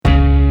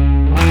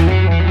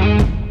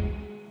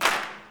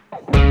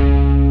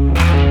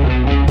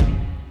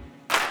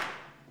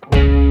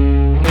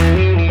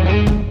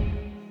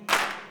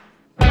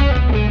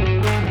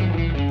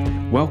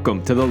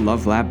Welcome to the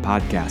Love Lab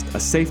Podcast, a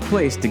safe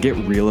place to get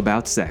real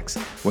about sex.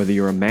 Whether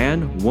you're a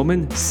man,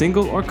 woman,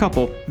 single, or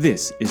couple,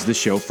 this is the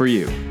show for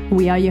you.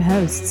 We are your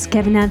hosts,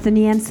 Kevin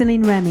Anthony and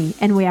Celine Remy,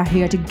 and we are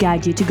here to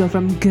guide you to go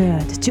from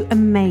good to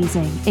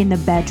amazing in the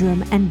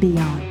bedroom and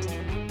beyond.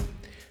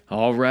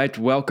 All right,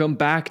 welcome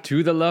back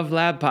to the Love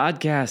Lab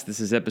Podcast. This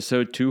is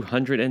episode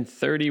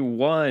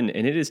 231,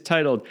 and it is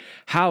titled,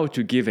 How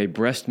to Give a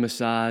Breast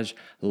Massage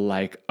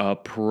Like a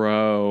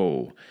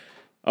Pro.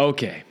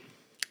 Okay.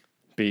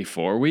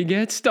 Before we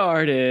get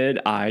started,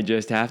 I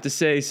just have to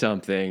say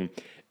something.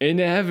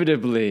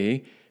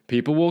 Inevitably,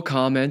 people will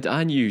comment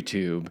on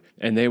YouTube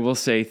and they will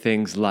say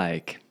things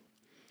like,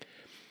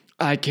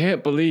 I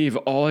can't believe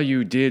all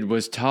you did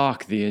was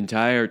talk the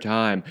entire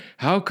time.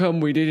 How come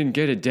we didn't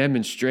get a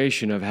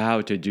demonstration of how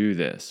to do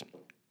this?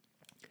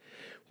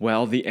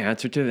 Well, the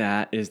answer to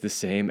that is the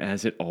same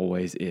as it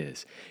always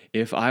is.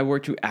 If I were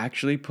to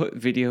actually put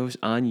videos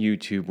on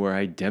YouTube where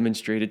I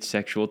demonstrated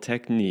sexual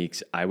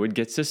techniques, I would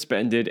get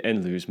suspended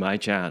and lose my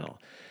channel.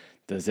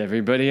 Does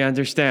everybody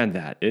understand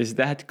that? Is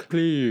that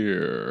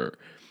clear?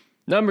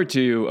 Number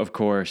two, of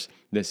course,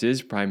 this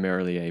is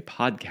primarily a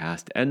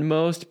podcast, and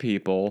most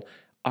people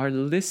are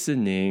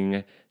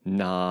listening,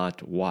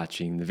 not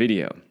watching the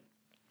video.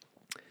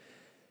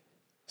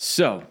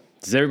 So,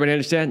 does everybody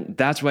understand?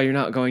 That's why you're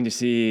not going to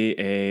see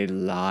a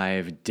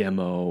live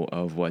demo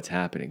of what's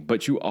happening.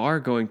 But you are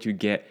going to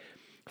get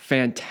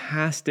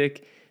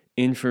fantastic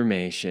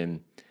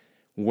information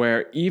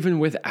where even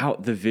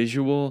without the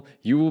visual,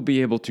 you will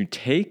be able to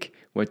take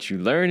what you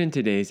learn in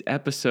today's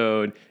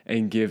episode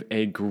and give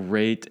a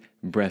great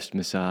breast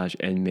massage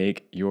and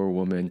make your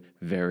woman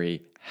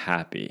very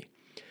happy.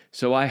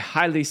 So I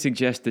highly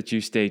suggest that you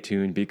stay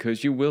tuned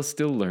because you will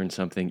still learn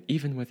something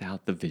even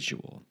without the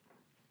visual.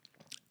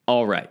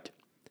 All right.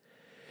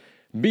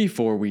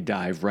 Before we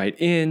dive right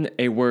in,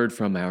 a word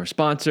from our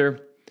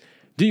sponsor.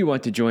 Do you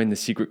want to join the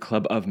secret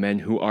club of men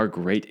who are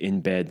great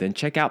in bed? Then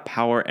check out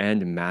Power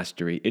and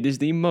Mastery. It is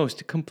the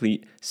most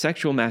complete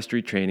sexual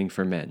mastery training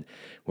for men.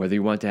 Whether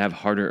you want to have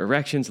harder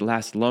erections,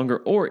 last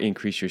longer, or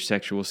increase your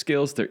sexual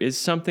skills, there is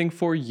something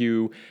for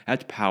you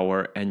at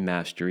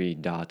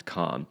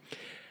powerandmastery.com.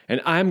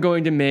 And I'm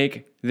going to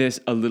make this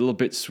a little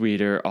bit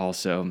sweeter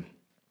also.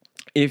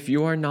 If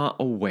you are not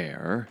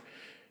aware,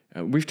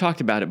 we've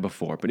talked about it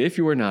before, but if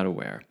you are not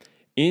aware,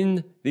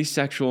 in the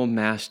sexual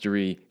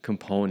mastery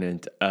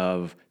component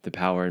of the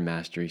Power and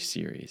Mastery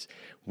series,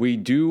 we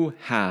do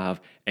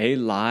have a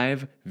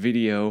live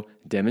video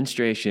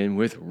demonstration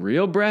with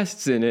real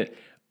breasts in it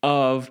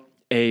of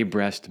a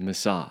breast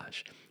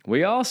massage.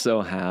 We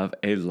also have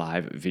a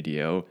live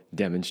video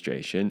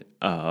demonstration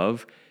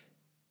of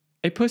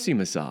a pussy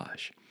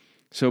massage.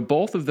 So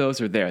both of those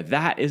are there.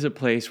 That is a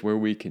place where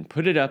we can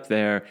put it up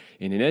there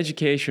in an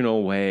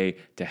educational way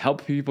to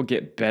help people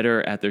get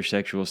better at their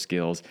sexual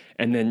skills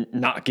and then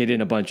not get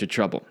in a bunch of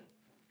trouble.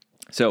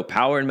 So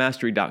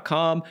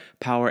powerandmastery.com,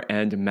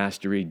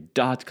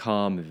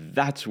 powerandmastery.com,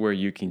 that's where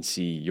you can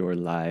see your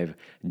live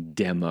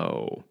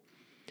demo.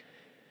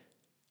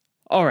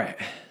 All right,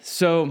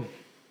 so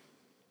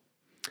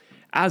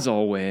as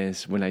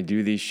always, when I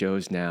do these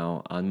shows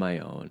now on my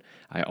own,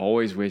 I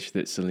always wish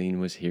that Celine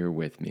was here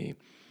with me,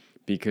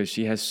 because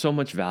she has so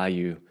much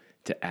value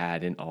to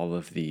add in all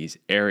of these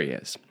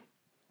areas.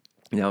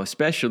 Now,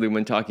 especially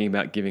when talking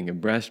about giving a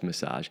breast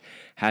massage,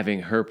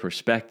 having her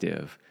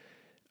perspective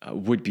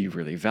would be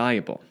really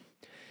valuable.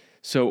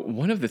 So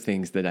one of the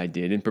things that I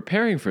did in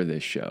preparing for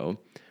this show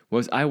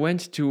was I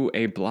went to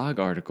a blog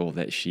article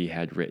that she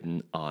had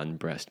written on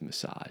breast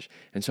massage.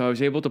 And so I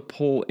was able to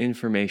pull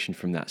information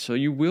from that. So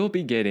you will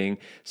be getting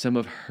some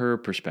of her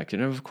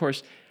perspective. And of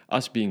course,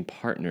 us being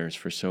partners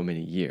for so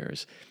many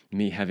years,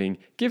 me having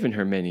given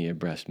her many a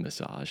breast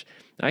massage,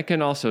 I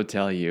can also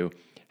tell you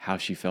how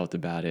she felt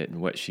about it and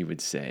what she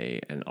would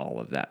say and all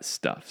of that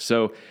stuff.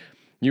 So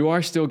you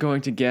are still going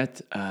to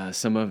get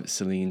some of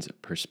Celine's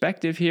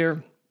perspective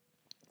here.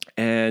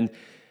 And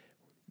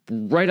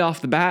right off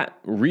the bat,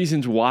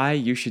 reasons why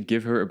you should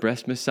give her a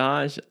breast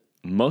massage.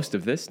 Most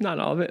of this, not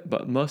all of it,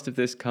 but most of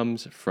this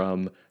comes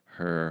from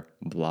her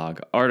blog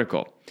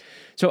article.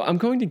 So I'm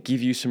going to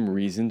give you some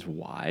reasons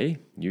why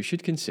you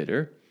should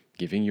consider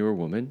giving your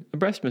woman a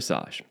breast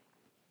massage.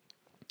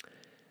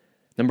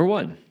 Number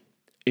one,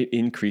 it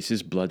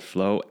increases blood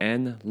flow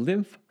and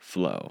lymph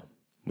flow,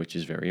 which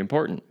is very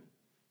important.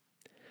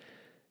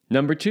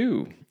 Number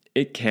two,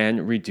 it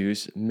can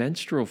reduce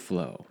menstrual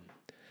flow.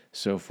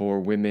 So for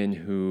women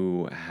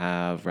who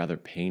have rather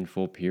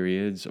painful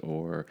periods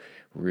or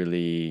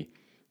really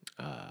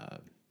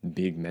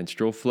big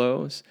menstrual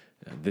flows,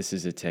 this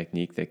is a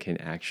technique that can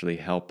actually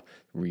help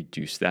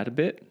reduce that a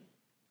bit.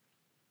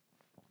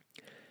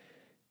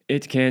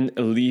 It can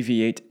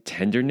alleviate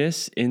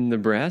tenderness in the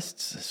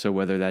breasts, so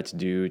whether that's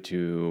due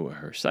to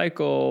her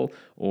cycle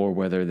or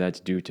whether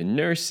that's due to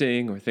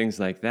nursing or things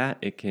like that,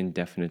 it can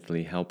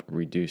definitely help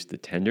reduce the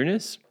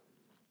tenderness.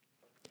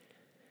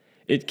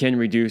 It can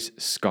reduce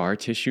scar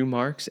tissue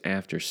marks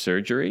after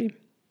surgery.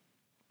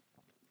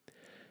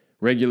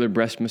 Regular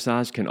breast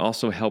massage can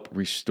also help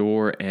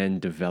restore and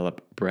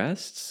develop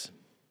breasts.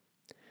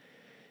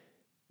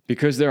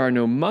 Because there are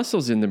no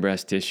muscles in the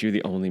breast tissue,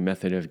 the only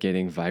method of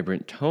getting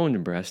vibrant,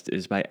 toned breast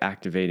is by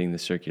activating the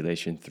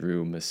circulation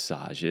through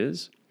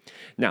massages.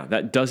 Now,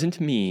 that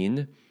doesn't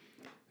mean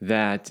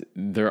that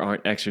there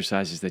aren't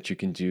exercises that you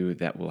can do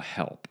that will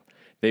help.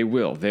 They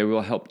will. They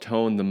will help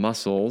tone the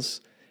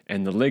muscles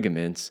and the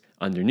ligaments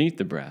underneath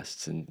the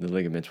breasts. And the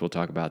ligaments, we'll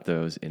talk about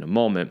those in a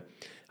moment,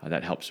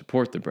 that help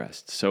support the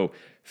breast. So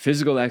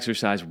physical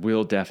exercise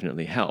will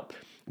definitely help.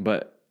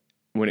 But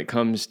when it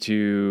comes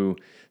to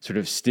sort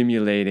of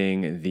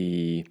stimulating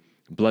the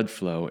blood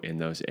flow in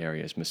those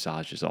areas,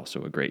 massage is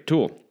also a great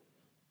tool.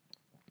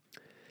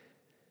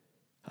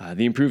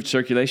 The improved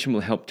circulation will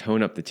help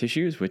tone up the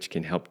tissues, which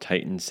can help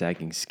tighten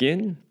sagging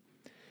skin.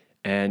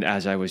 And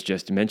as I was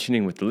just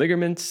mentioning with the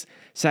ligaments,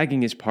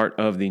 sagging is part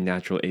of the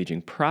natural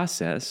aging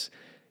process.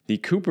 The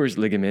Cooper's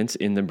ligaments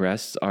in the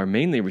breasts are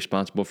mainly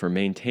responsible for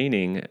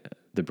maintaining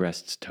the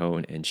breast's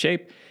tone and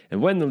shape.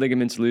 And when the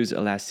ligaments lose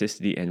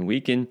elasticity and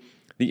weaken,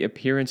 the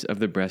appearance of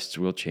the breasts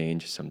will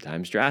change,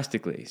 sometimes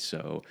drastically.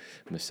 So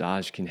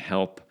massage can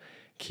help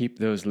keep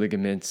those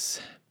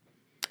ligaments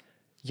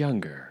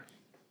younger,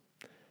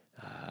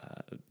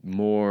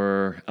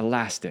 more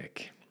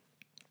elastic.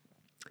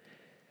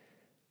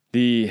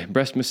 The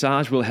breast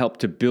massage will help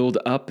to build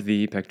up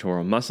the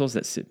pectoral muscles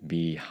that sit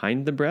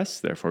behind the breasts,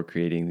 therefore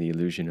creating the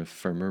illusion of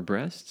firmer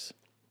breasts.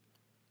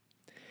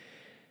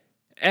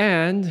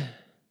 And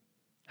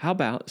how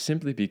about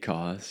simply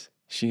because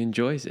she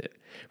enjoys it,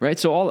 right?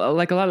 So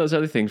like a lot of those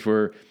other things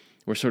were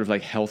sort of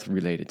like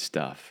health-related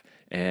stuff,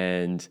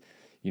 and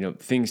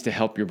things to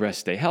help your breast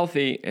stay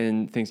healthy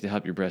and things to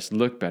help your breast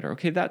look better.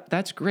 Okay,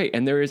 that's great.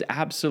 And there is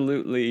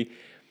absolutely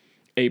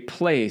a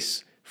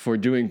place for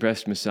doing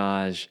breast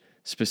massage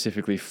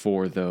specifically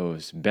for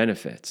those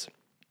benefits.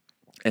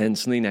 And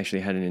Celine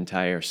actually had an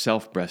entire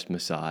self-breast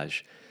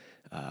massage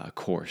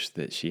course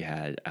that she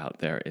had out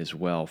there as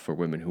well for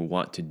women who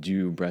want to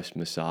do breast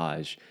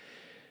massage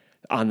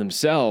on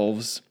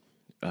themselves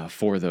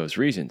for those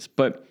reasons.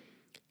 But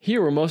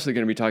here we're mostly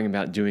going to be talking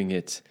about doing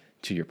it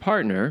to your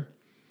partner.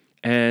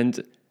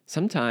 And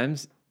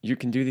sometimes you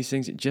can do these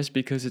things just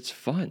because it's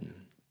fun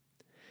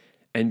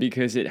and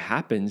because it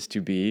happens to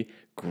be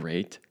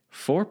great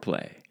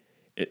foreplay.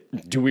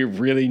 Do we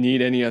really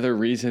need any other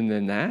reason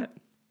than that?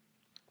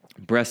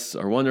 Breasts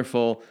are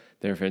wonderful.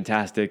 They're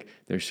fantastic.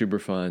 They're super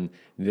fun.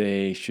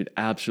 They should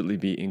absolutely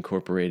be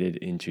incorporated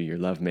into your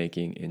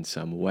lovemaking in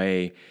some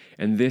way.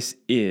 And this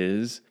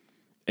is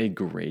a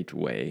great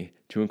way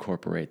to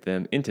incorporate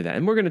them into that.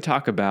 And we're going to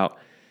talk about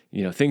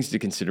things to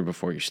consider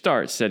before you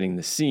start, setting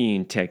the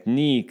scene,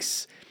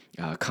 techniques,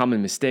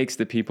 common mistakes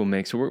that people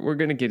make. So we're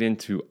going to get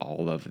into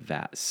all of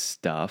that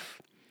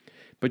stuff.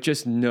 But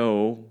just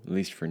know, at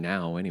least for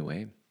now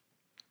anyway,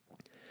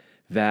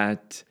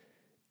 that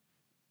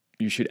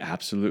you should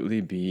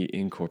absolutely be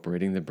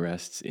incorporating the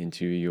breasts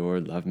into your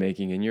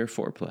lovemaking and your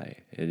foreplay.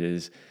 It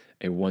is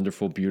a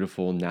wonderful,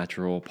 beautiful,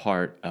 natural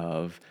part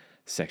of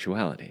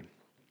sexuality.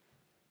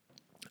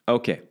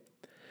 Okay.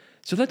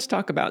 So let's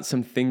talk about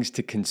some things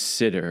to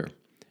consider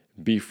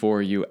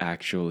before you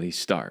actually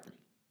start.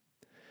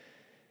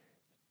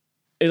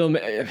 It'll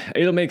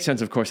make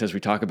sense, of course, as we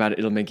talk about it.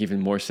 It'll make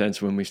even more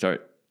sense when we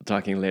start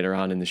talking later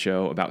on in the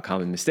show about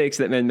common mistakes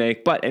that men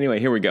make. But anyway,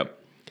 here we go.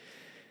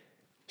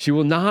 She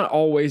will not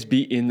always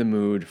be in the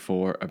mood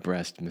for a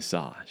breast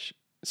massage.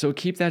 So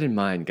keep that in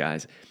mind,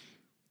 guys.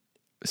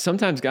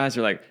 Sometimes guys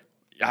are like,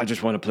 I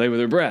just want to play with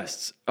her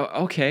breasts.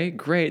 Okay,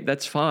 great.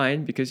 That's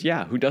fine. Because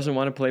who doesn't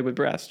want to play with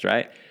breasts,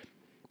 right?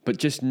 But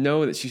just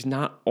know that she's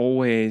not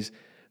always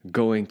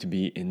going to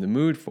be in the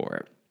mood for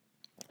it.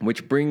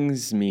 Which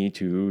brings me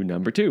to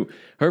number 2.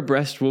 Her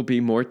breast will be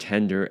more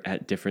tender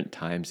at different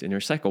times in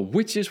her cycle,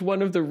 which is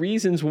one of the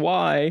reasons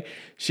why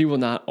she will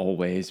not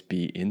always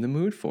be in the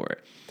mood for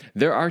it.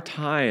 There are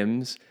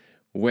times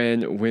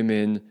when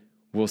women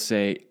will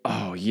say,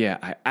 oh yeah,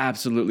 I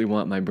absolutely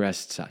want my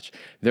breasts touched.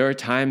 There are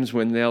times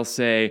when they'll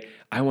say,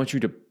 I want you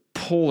to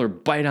pull or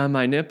bite on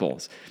my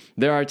nipples.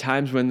 There are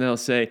times when they'll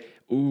say,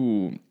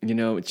 ooh,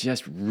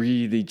 just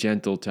really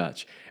gentle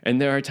touch. And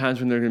there are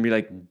times when they're going to be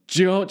like,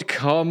 don't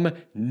come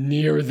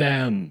near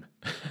them.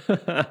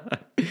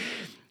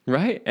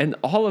 Right? And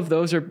all of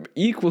those are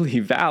equally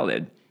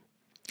valid.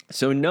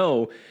 So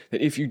know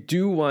that if you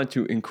do want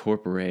to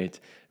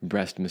incorporate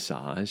breast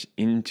massage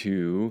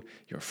into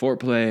your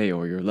foreplay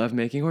or your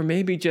lovemaking, or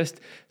maybe just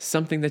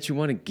something that you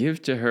want to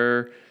give to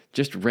her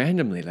just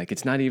randomly, like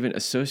it's not even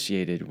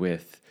associated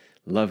with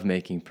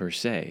lovemaking per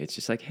se. It's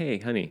just like, hey,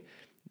 honey,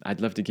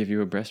 I'd love to give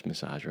you a breast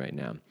massage right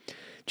now.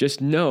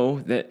 Just know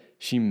that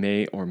she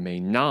may or may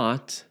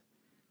not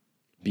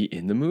be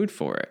in the mood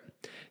for it.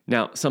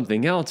 Now,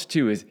 something else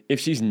too is if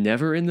she's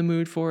never in the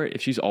mood for it,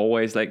 if she's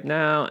always like,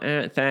 no,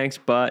 thanks,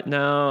 but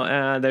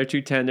no, they're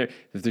too tender.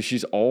 If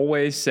she's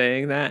always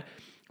saying that,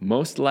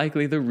 most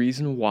likely the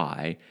reason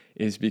why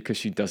is because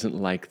she doesn't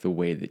like the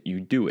way that you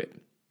do it.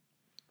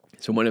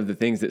 So one of the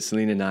things that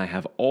Celine and I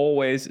have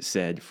always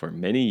said for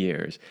many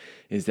years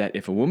is that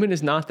if a woman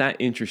is not that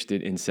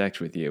interested in sex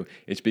with you,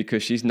 it's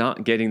because she's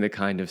not getting the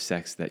kind of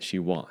sex that she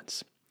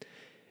wants.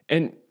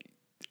 And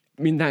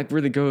I mean, that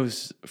really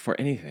goes for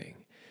anything.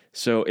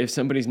 So if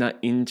somebody's not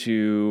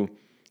into,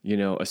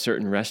 a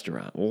certain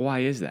restaurant, well, why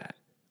is that?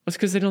 Well, it's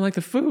because they don't like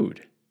the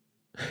food.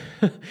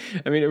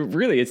 I mean,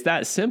 it's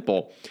that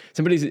simple.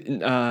 Somebody's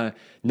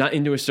not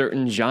into a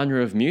certain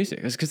genre of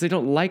music. It's because they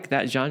don't like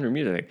that genre of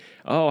music. Like,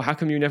 oh, how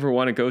come you never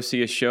want to go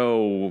see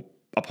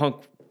a punk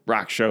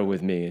rock show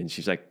with me? And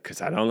she's like,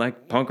 because I don't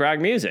like punk rock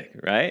music,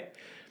 right?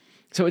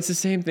 So it's the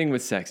same thing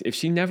with sex. If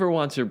she never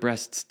wants her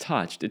breasts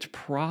touched, it's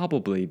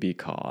probably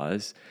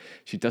because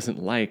she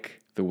doesn't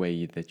like the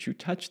way that you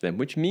touch them,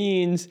 which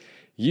means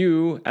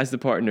you, as the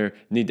partner,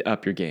 need to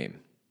up your game.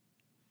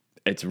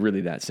 It's really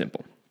that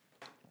simple.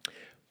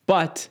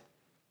 But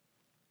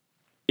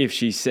if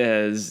she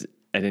says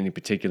at any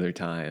particular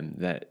time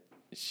that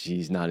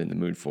she's not in the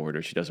mood for it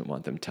or she doesn't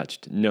want them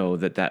touched, know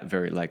that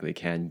very likely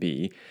can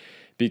be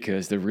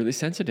because they're really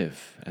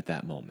sensitive at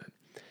that moment.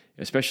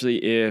 Especially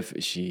if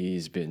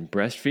she's been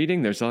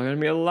breastfeeding, there's going to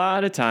be a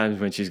lot of times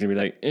when she's going to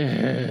be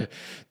like,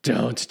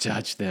 don't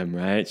touch them,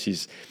 right?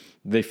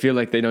 They feel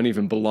like they don't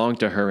even belong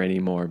to her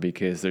anymore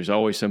because there's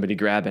always somebody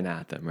grabbing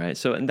at them, right?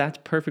 So, and that's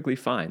perfectly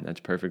fine. That's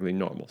perfectly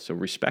normal. So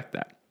respect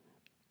that.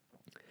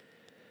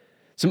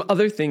 Some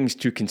other things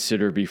to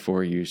consider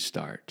before you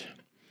start.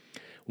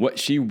 What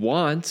she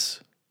wants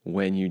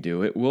when you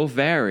do it will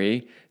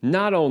vary,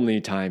 not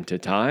only time to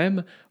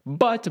time,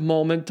 but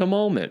moment to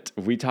moment.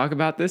 We talk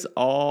about this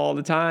all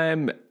the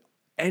time.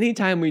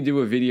 Anytime we do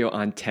a video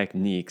on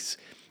techniques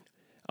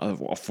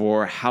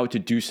for how to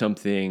do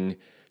something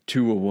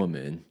to a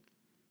woman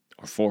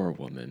or for a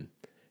woman,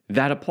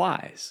 that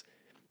applies.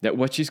 That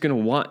what she's going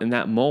to want in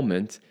that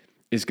moment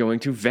is going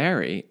to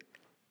vary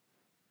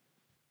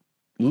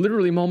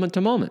literally moment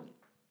to moment.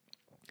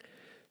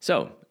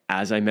 So,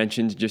 as I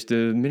mentioned just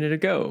a minute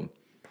ago,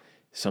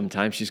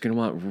 sometimes she's going to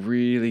want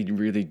really,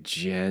 really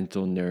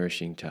gentle,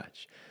 nourishing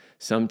touch.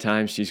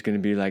 Sometimes she's going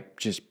to be like,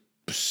 just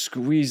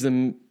squeeze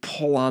them,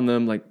 pull on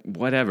them, like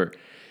whatever.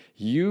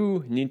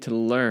 You need to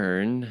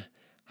learn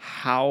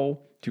how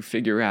to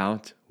figure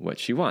out what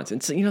she wants.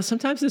 And so,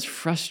 sometimes this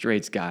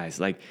frustrates guys.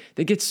 Like,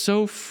 they get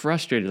so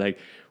frustrated. Like,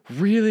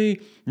 really?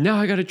 Now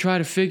I got to try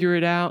to figure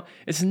it out?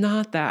 It's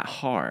not that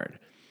hard.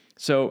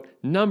 So,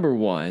 number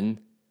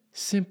one,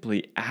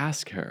 simply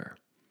ask her,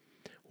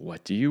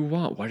 what do you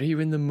want? What are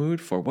you in the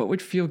mood for? What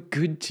would feel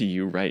good to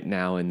you right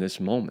now in this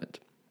moment?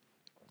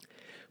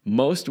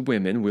 Most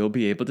women will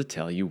be able to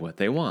tell you what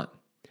they want.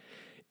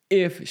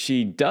 If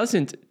she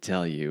doesn't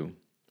tell you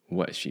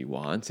what she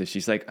wants, if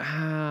she's like,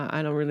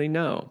 I don't really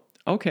know,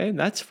 okay,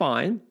 that's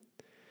fine.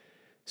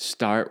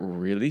 Start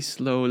really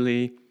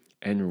slowly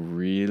and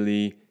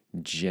really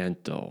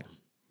gentle,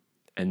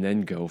 and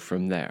then go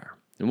from there.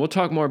 And we'll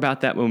talk more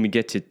about that when we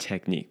get to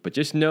technique, but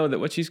just know that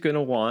what she's going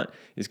to want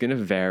is going to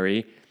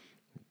vary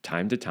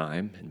time to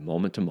time and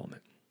moment to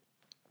moment.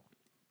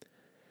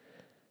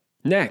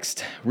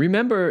 Next,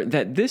 remember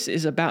that this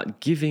is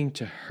about giving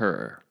to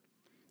her,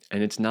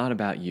 and it's not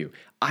about you.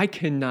 I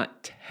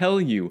cannot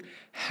tell you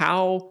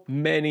how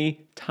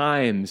many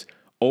times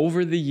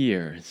over the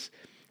years,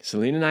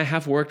 Celine and I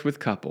have worked with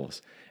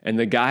couples, and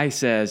the guy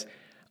says,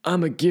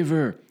 I'm a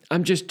giver.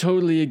 I'm just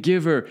totally a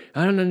giver.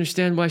 I don't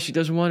understand why she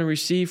doesn't want to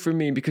receive from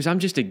me because I'm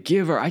just a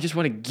giver. I just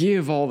want to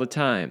give all the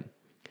time.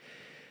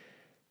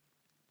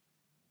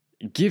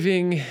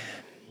 Giving,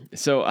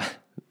 so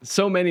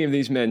many of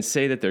these men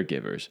say that they're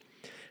givers,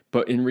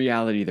 but in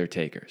reality, they're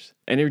takers.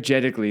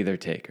 Energetically, they're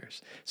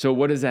takers. So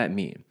what does that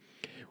mean?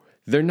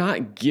 They're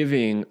not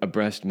giving a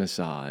breast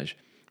massage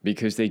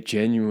because they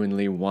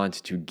genuinely want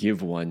to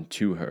give one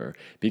to her,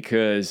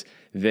 because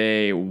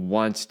they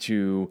want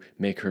to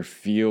make her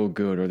feel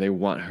good, or they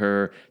want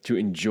her to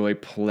enjoy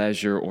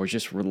pleasure or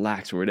just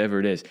relax or whatever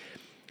it is.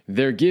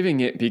 They're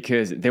giving it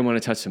because they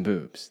want to touch some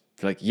boobs.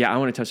 They're like, yeah, I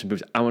want to touch some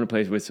boobs. I want to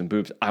play with some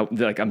boobs.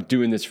 They're like, I'm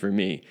doing this for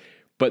me.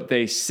 But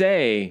they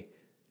say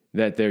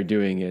that they're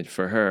doing it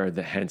for her,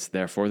 hence,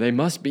 therefore, they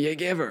must be a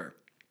giver.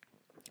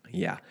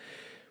 Yeah.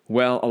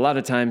 Well, a lot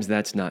of times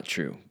that's not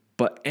true.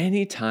 But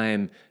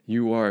anytime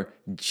you are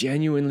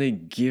genuinely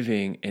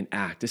giving an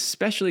act,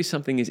 especially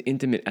something as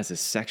intimate as a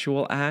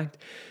sexual act,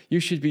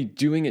 you should be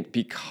doing it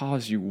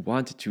because you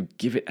want to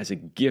give it as a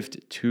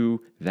gift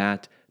to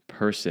that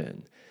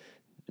person.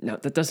 Now,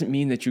 that doesn't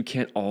mean that you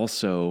can't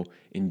also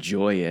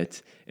enjoy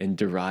it and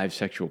derive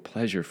sexual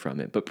pleasure from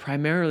it, but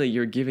primarily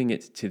you're giving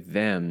it to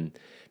them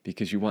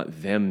because you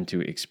want them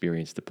to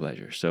experience the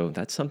pleasure. So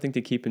that's something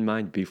to keep in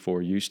mind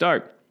before you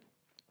start.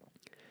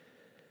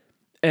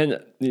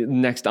 And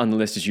next on the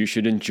list is you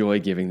should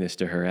enjoy giving this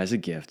to her as a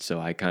gift. So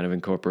I kind of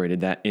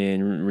incorporated that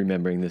in,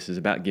 remembering this is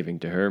about giving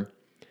to her.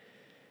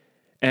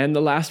 And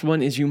the last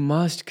one is you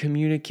must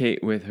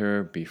communicate with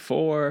her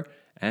before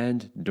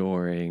and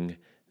during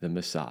the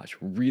massage.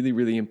 Really,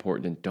 really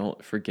important.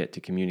 Don't forget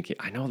to communicate.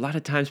 I know a lot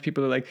of times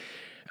people are like,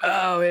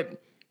 oh,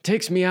 it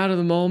takes me out of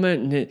the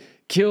moment and it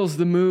kills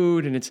the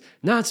mood and it's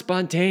not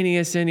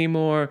spontaneous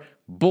anymore.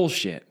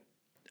 Bullshit.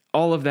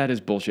 All of that is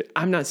bullshit.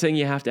 I'm not saying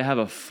you have to have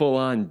a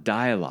full-on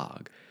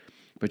dialogue,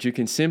 but you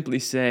can simply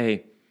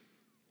say,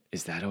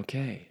 is that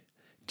okay?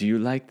 Do you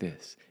like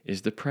this?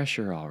 Is the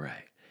pressure all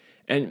right?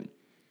 And,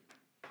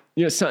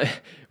 so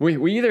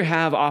we either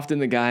have often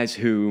the guys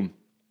who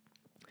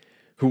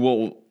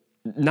will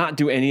not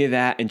do any of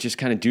that and just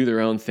kind of do their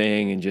own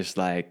thing and just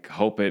like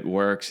hope it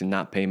works and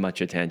not pay much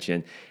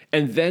attention.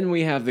 And then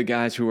we have the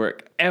guys who are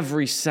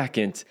every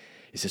second,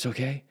 is this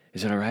okay?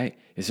 Is it all right?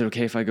 Is it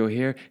okay if I go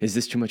here? Is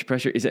this too much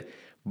pressure?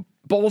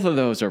 Both of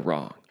those are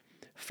wrong.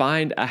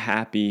 Find a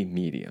happy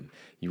medium.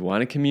 You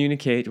want to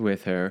communicate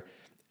with her,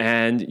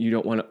 and you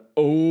don't want to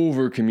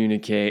over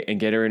communicate and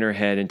get her in her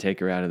head and take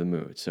her out of the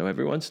mood. So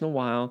every once in a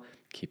while,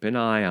 keep an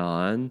eye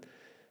on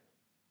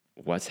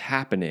what's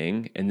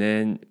happening, and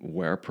then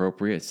where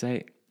appropriate,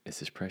 say, is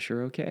this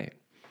pressure okay?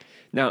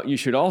 Now, you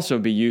should also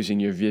be using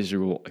your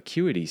visual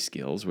acuity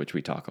skills, which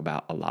we talk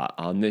about a lot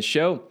on this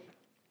show,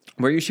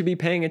 where you should be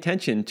paying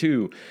attention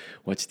to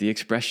what's the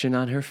expression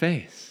on her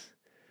face.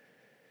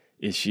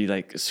 Is she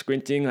like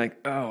squinting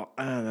like,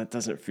 that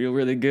doesn't feel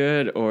really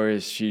good? Or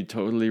is she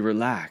totally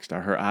relaxed?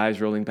 Are her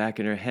eyes rolling back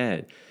in her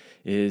head?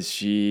 Is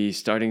she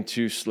starting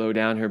to slow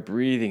down her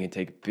breathing and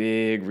take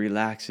big,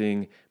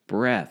 relaxing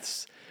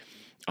breaths?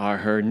 Are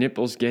her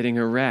nipples getting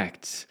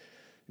erect?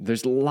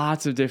 There's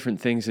lots of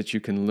different things that you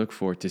can look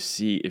for to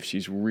see if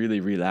she's really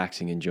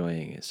relaxing,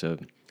 enjoying it. So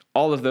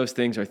all of those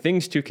things are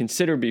things to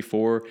consider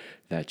before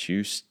that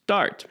you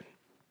start.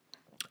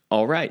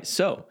 All right,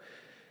 so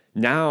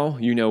now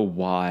you know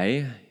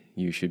why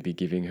you should be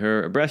giving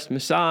her a breast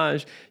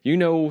massage. You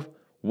know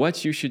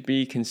what you should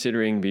be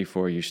considering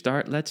before you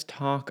start. Let's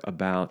talk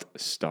about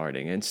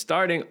starting. And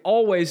starting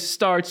always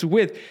starts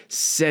with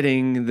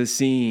setting the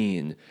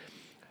scene.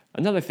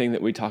 Another thing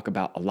that we talk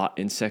about a lot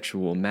in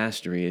sexual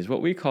mastery is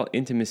what we call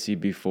intimacy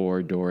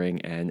before,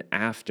 during, and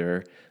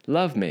after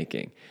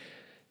lovemaking.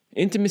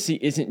 Intimacy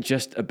isn't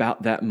just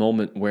about that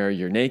moment where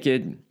you're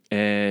naked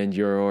and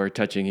you're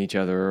touching each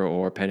other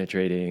or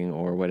penetrating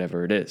or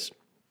whatever it is.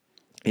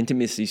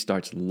 Intimacy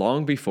starts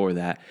long before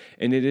that,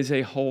 and it is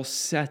a whole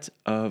set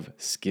of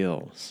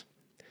skills.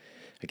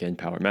 Again,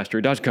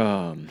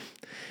 powermastery.com.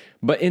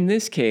 But in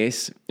this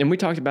case, and we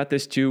talked about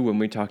this too when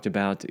we talked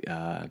about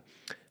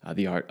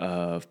the art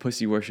of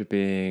pussy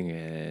worshiping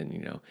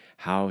and,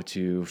 how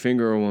to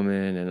finger a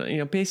woman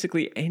and,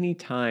 basically any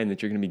time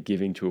that you're going to be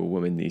giving to a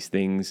woman, these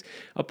things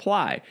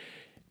apply.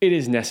 It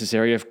is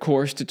necessary, of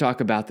course, to talk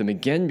about them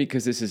again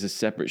because this is a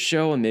separate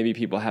show and maybe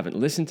people haven't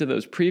listened to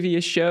those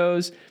previous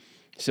shows.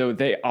 So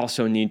they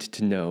also need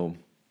to know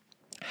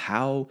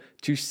how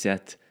to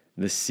set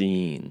the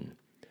scene.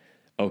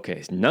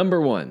 Okay, number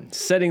one,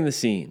 setting the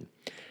scene.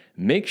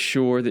 Make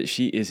sure that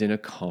she is in a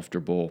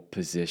comfortable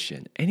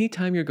position.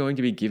 Anytime you're going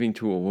to be giving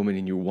to a woman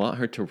and you want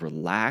her to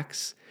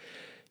relax,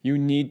 you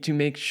need to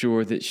make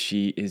sure that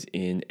she is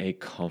in a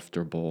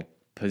comfortable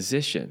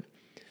position.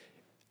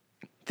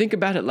 Think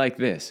about it like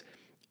this.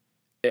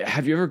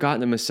 Have you ever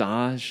gotten a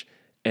massage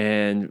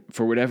and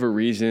for whatever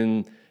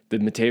reason,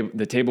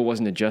 the table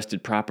wasn't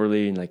adjusted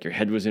properly and like your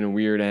head was in a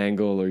weird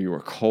angle or you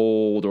were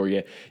cold or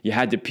you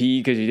had to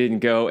pee because you didn't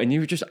go and you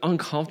were just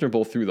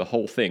uncomfortable through the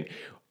whole thing?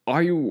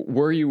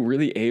 Were you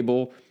really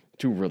able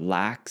to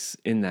relax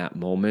in that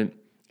moment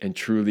and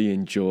truly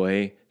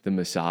enjoy the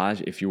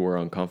massage if you were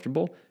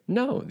uncomfortable?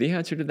 No, the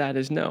answer to that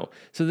is no.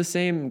 So the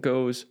same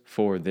goes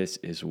for this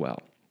as well.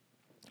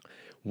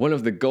 One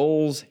of the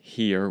goals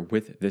here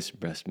with this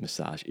breast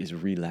massage is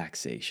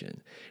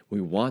relaxation.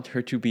 We want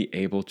her to be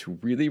able to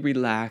really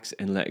relax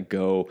and let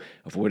go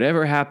of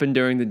whatever happened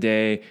during the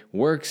day,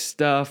 work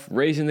stuff,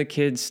 raising the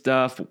kids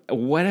stuff,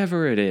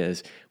 whatever it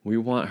is. We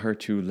want her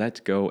to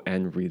let go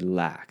and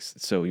relax.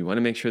 So you want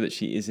to make sure that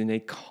she is in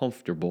a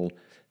comfortable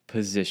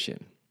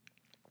position.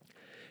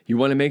 You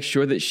want to make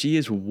sure that she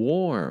is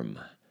warm.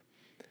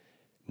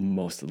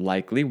 Most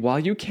likely, while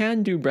you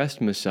can do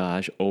breast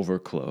massage over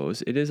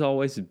clothes, it is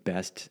always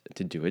best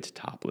to do it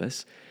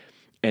topless.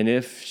 And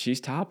if she's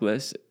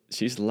topless,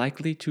 she's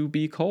likely to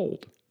be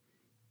cold.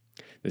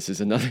 This is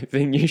another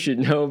thing you should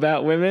know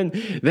about women.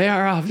 They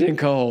are often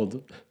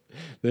cold.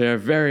 They are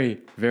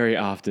very, very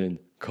often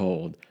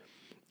cold.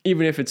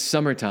 Even if it's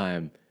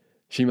summertime,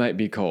 she might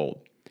be cold.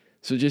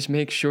 So just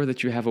make sure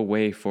that you have a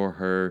way for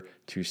her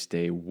to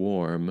stay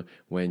warm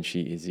when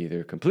she is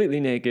either completely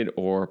naked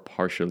or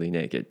partially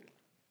naked.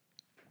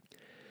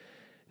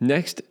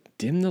 Next,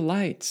 dim the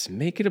lights.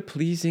 Make it a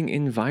pleasing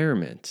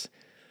environment.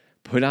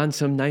 Put on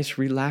some nice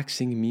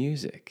relaxing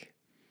music,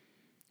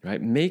 right?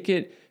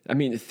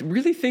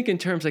 Really think in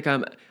terms like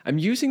I'm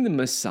using the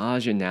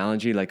massage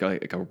analogy like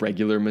a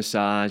regular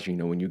massage,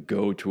 when you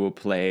go to a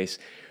place.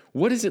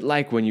 What is it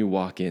like when you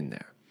walk in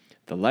there?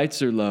 The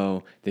lights are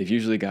low. They've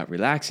usually got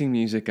relaxing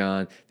music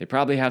on. They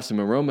probably have some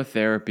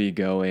aromatherapy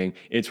going.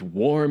 It's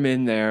warm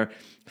in there.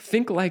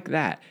 Think like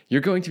that.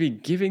 You're going to be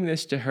giving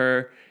this to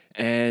her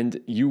and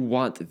you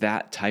want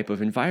that type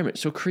of environment.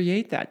 So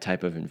create that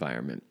type of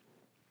environment.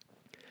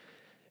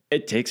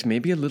 It takes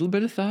maybe a little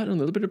bit of thought and a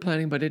little bit of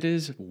planning, but it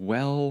is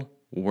well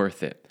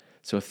worth it.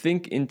 So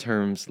think in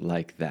terms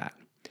like that.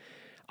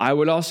 I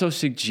would also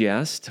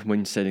suggest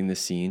when setting the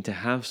scene to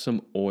have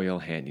some oil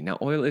handy. Now,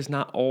 oil is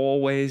not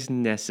always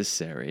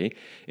necessary.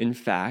 In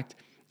fact,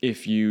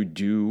 if you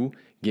do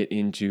get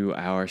into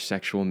our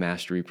sexual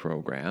mastery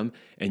program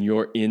and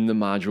you're in the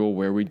module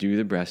where we do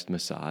the breast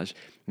massage,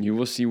 you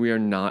will see we are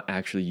not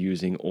actually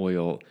using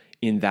oil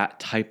in that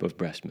type of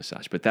breast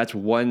massage, but that's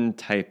one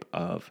type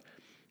of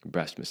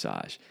breast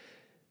massage.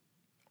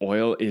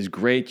 Oil is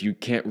great. You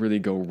can't really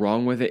go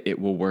wrong with it. It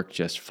will work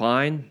just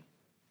fine.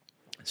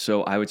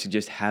 So I would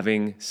suggest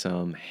having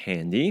some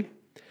handy,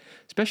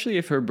 especially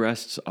if her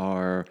breasts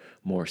are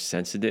more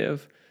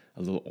sensitive.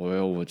 A little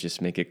oil will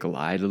just make it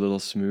glide a little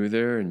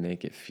smoother and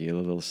make it feel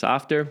a little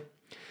softer.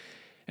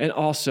 And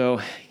also,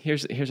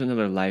 here's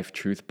another life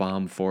truth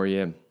bomb for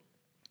you.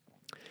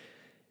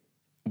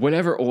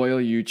 Whatever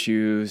oil you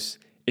choose,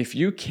 if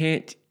you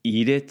can't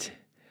eat it,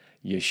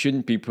 you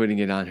shouldn't be putting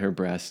it on her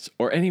breasts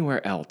or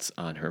anywhere else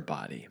on her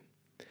body.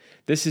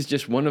 This is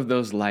just one of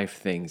those life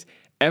things.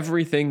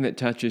 Everything that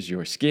touches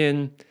your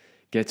skin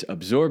gets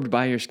absorbed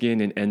by your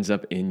skin and ends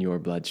up in your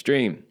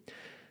bloodstream.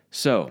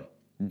 So,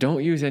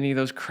 don't use any of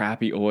those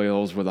crappy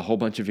oils with a whole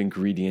bunch of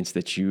ingredients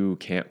that you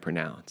can't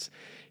pronounce.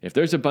 If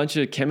there's a bunch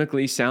of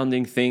chemically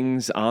sounding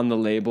things on the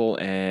label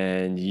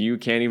and you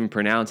can't even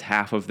pronounce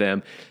half of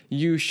them,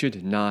 you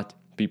should not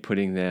be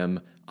putting them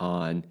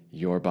on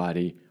your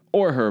body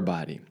or her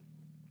body.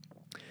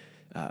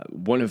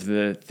 One of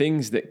the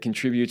things that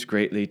contributes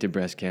greatly to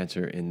breast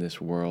cancer in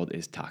this world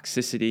is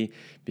toxicity,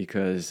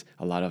 because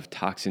a lot of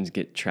toxins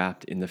get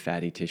trapped in the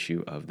fatty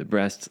tissue of the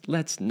breasts.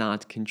 Let's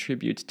not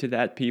contribute to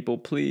that, people.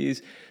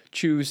 Please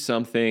choose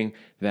something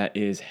that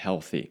is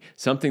healthy,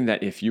 something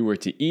that if you were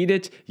to eat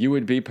it, you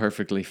would be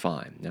perfectly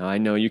fine. Now, I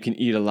know you can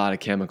eat a lot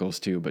of chemicals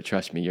too, but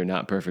trust me, you're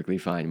not perfectly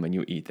fine when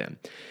you eat them.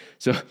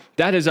 So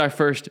that is our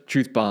first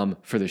truth bomb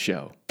for the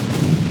show.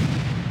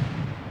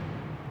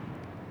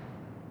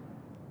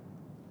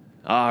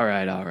 All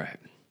right.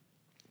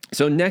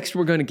 So next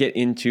we're going to get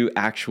into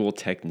actual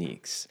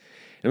techniques.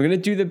 And I'm going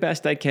to do the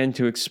best I can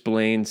to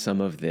explain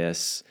some of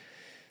this.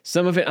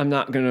 Some of it I'm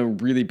not going to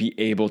really be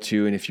able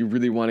to, and if you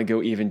really want to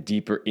go even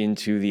deeper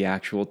into the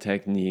actual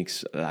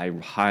techniques, I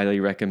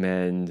highly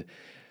recommend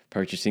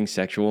purchasing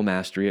Sexual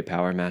Mastery at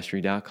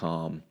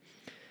powermastery.com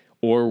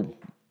or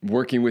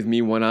working with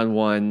me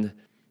one-on-one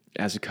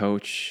as a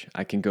coach.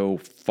 I can go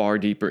far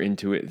deeper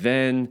into it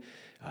then.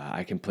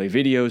 I can play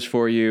videos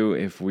for you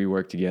if we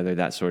work together,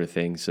 that sort of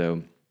thing.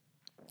 So,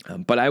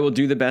 but I will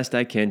do the best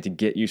I can to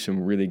get you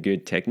some really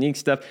good technique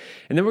stuff.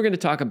 And then we're going to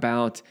talk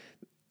about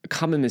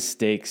common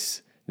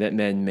mistakes that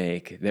men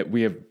make that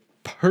we have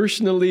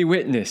personally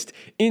witnessed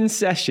in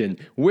session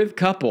with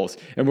couples.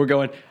 And we're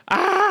going,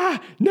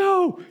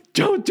 no,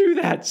 don't do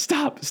that.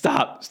 Stop.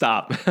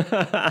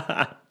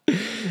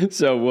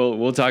 So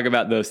we'll talk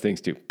about those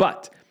things too.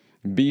 But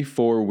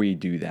before we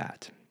do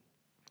that,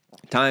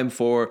 time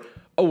for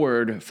a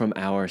word from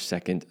our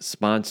second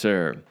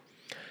sponsor.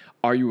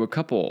 Are you a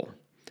couple?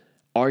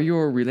 Are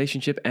your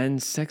relationship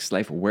and sex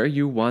life where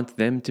you want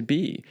them to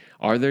be?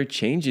 Are there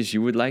changes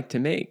you would like to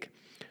make,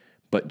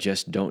 but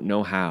just don't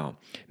know how?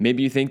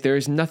 Maybe you think there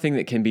is nothing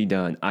that can be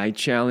done. I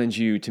challenge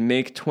you to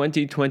make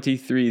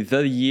 2023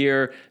 the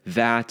year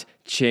that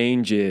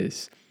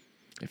changes.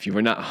 If you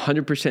are not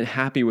 100%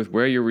 happy with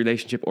where your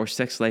relationship or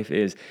sex life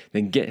is,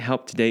 then get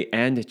help today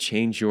and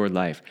change your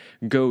life.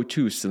 Go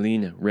to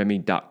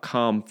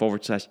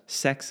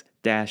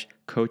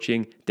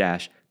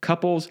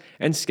CelineRemy.com/sex-coaching-couples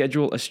and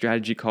schedule a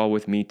strategy call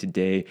with me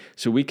today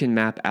so we can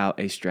map out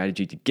a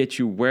strategy to get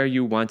you where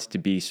you want to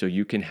be so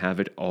you can have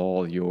it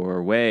all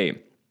your way.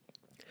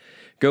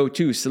 Go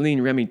to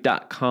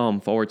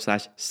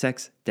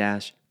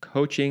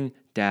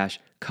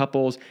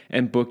CelineRemy.com/sex-coaching-couples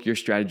and book your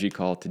strategy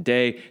call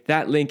today.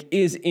 That link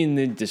is in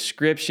the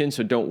description,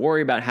 so don't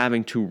worry about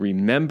having to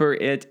remember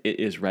it. It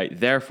is right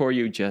there for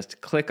you.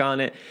 Just click on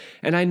it.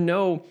 And I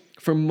know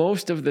for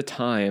most of the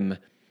time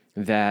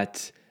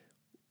that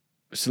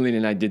Celine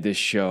and I did this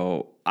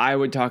show, I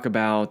would talk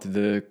about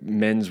the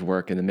men's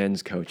work and the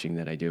men's coaching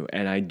that I do.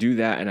 And I do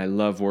that, and I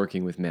love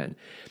working with men.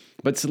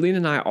 But Celine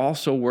and I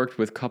also worked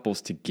with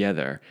couples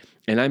together,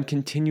 and I'm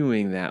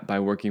continuing that by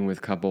working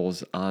with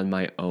couples on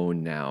my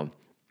own now.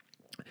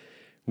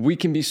 We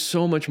can be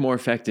so much more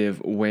effective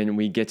when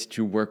we get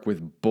to work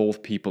with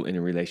both people in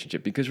a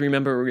relationship, because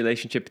remember, a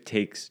relationship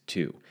takes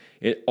two.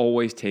 It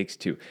always takes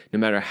two. No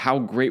matter how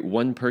great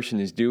one person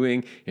is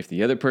doing, if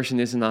the other person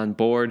isn't on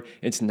board,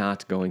 it's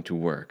not going to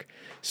work.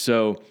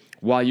 So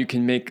while you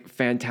can make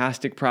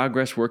fantastic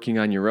progress working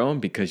on your own,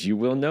 because you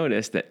will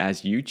notice that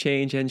as you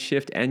change and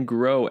shift and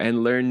grow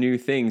and learn new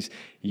things,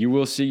 you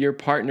will see your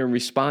partner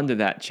respond to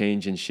that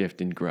change and shift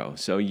and grow.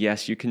 So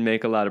yes, you can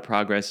make a lot of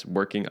progress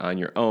working on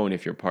your own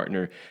if your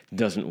partner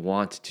doesn't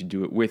want to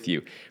do it with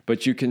you.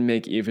 But you can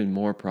make even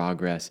more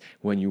progress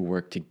when you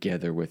work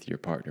together with your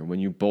partner, when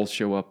you both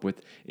show up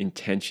with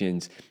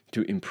intentions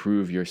to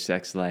improve your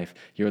sex life,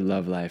 your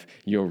love life,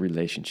 your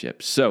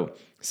relationship. So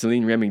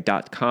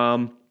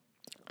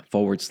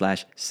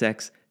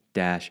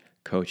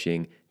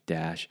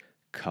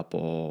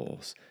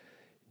CelineRemy.com/sex-coaching-couples.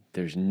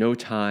 There's no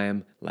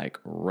time like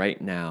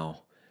right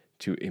now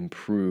to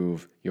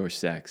improve your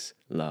sex,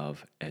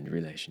 love, and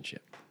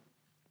relationship.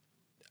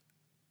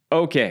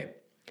 Okay,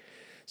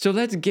 So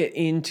let's get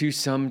into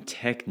some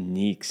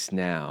techniques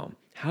now.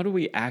 How do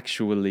we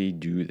actually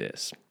do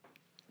this?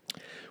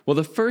 Well,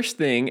 the first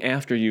thing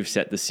after you've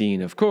set the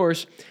scene, of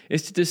course,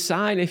 is to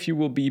decide if you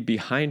will be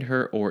behind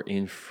her or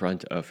in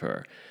front of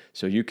her.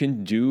 So you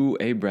can do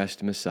a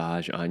breast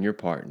massage on your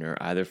partner,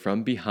 either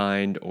from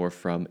behind or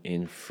from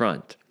in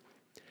front.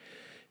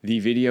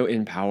 The video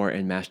in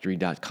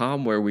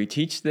powerandmastery.com where we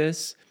teach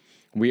this,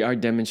 we are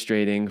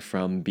demonstrating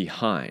from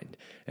behind.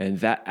 And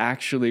that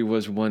actually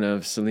was one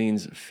of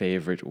Celine's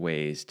favorite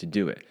ways to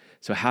do it.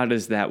 So how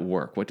does that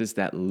work? What does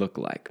that look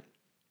like?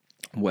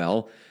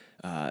 Well,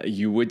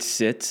 you would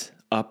sit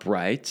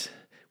upright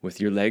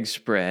with your legs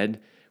spread,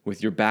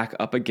 with your back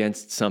up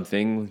against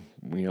something.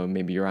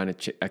 Maybe you're on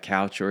a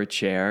couch or a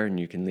chair and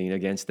you can lean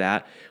against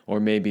that, or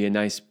maybe a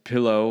nice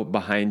pillow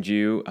behind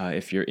you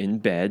if you're in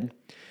bed.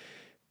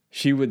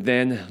 She would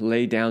then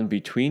lay down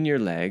between your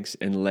legs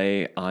and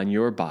lay on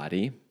your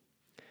body,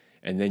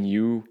 and then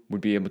you would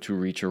be able to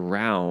reach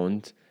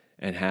around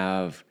and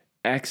have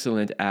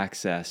excellent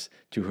access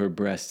to her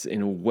breasts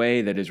in a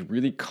way that is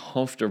really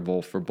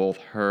comfortable for both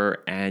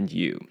her and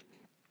you.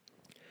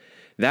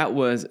 That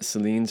was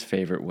Celine's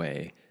favorite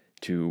way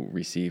to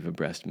receive a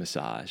breast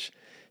massage.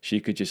 She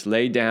could just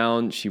lay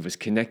down. She was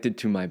connected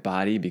to my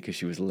body because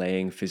she was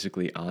laying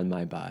physically on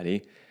my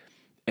body.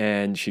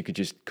 And she could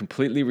just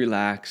completely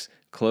relax,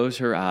 close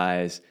her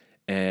eyes,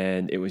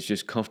 and it was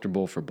just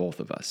comfortable for both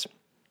of us.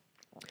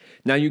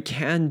 Now, you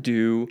can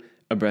do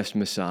a breast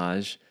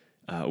massage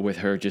with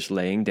her just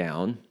laying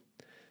down.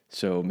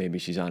 So maybe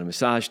she's on a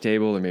massage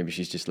table, or maybe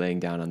she's just laying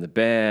down on the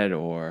bed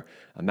or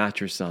a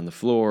mattress on the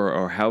floor,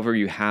 or however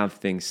you have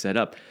things set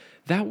up.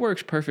 That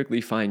works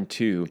perfectly fine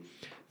too.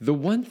 The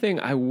one thing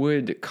I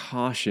would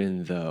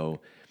caution, though,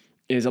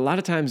 is a lot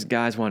of times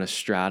guys want to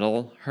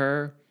straddle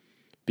her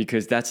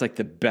because that's like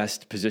the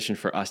best position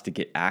for us to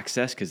get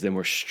access, because then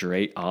we're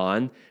straight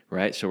on,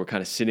 right? So we're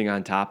kind of sitting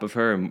on top of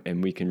her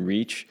and we can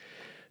reach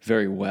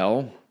very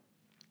well.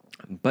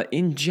 But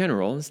in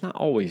general, it's not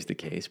always the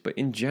case, but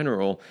in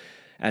general,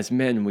 as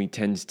men, we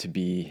tend to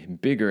be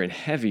bigger and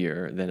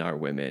heavier than our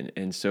women.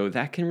 And so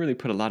that can really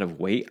put a lot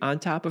of weight on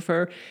top of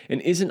her and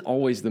isn't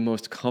always the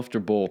most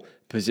comfortable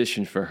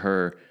position for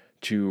her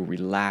to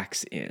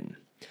relax in.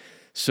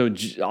 So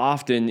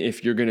often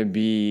if she's going to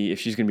be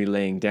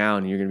laying down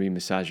and you're going to be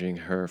massaging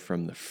her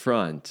from the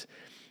front,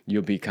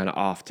 you'll be kind of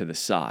off to the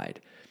side.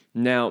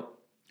 Now,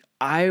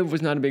 I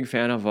was not a big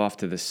fan of off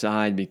to the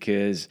side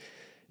because,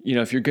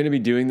 if you're going to be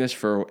doing this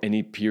for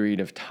any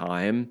period of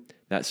time,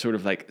 that sort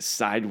of like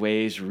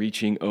sideways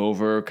reaching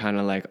over, kind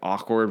of like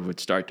awkward, would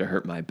start to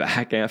hurt my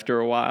back after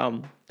a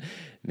while.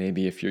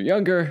 Maybe if you're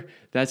younger,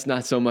 that's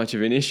not so much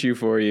of an issue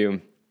for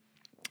you.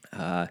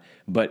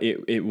 But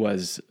it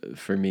was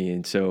for me.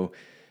 And so,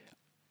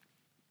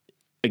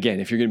 again,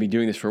 if you're going to be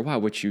doing this for a while,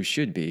 which you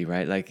should be,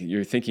 right? Like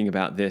you're thinking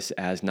about this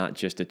as not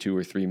just a 2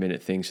 or 3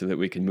 minute thing so that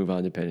we can move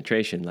on to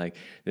penetration. Like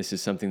this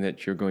is something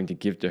that you're going to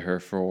give to her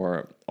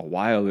for a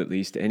while at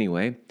least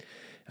anyway.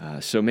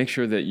 So make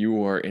sure that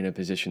you are in a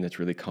position that's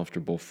really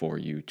comfortable for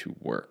you to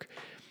work.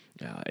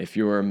 If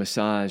you're a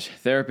massage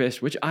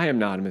therapist, which I am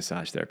not a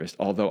massage therapist,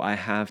 although I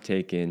have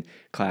taken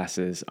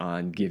classes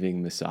on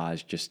giving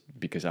massage just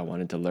because I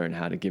wanted to learn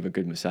how to give a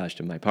good massage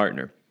to my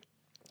partner.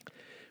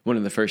 One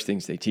of the first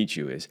things they teach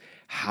you is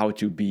how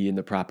to be in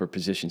the proper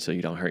position so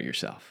you don't hurt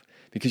yourself,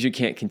 because you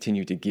can't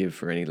continue to give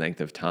for any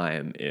length of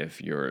time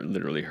if you're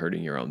literally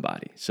hurting your own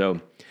body. So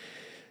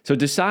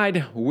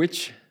decide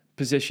which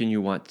position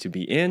you want to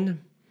be in.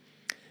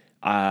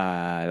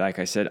 Like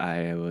I said,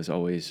 I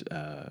always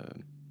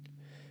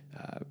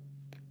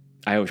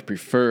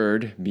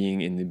preferred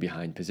being in the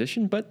behind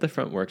position, but the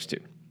front works too.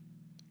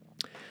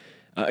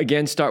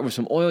 Again, start with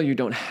some oil. You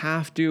don't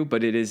have to,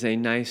 but it is a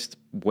nice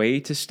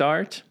way to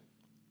start.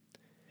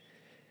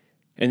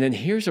 And then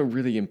here's a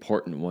really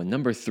important one,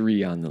 number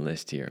 3 on the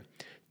list here.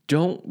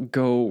 Don't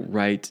go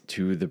right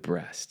to the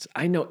breasts.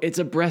 I know it's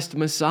a breast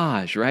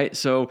massage, right?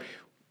 So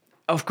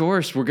of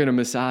course we're going to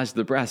massage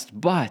the breast,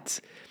 but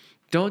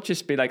don't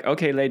just be like,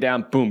 okay, lay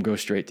down, boom, go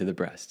straight to the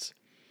breasts.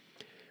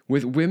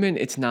 With women,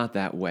 it's not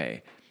that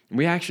way.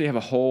 We actually have a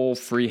whole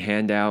free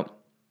handout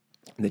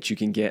that you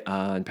can get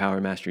on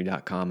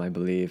powermastery.com, I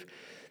believe,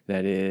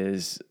 that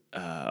is,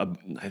 I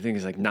think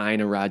it's like 9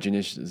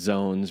 erogenous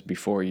zones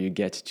before you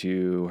get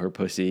to her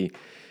pussy.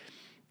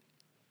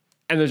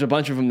 And there's a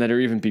bunch of them that are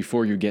even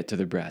before you get to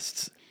the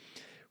breasts.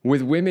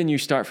 With women, you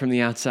start from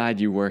the outside,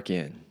 you work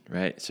in,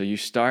 right? So you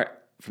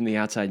start from the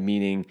outside,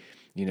 meaning,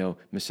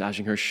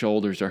 massaging her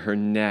shoulders or her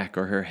neck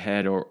or her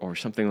head or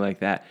something like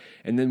that,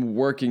 and then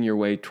working your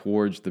way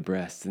towards the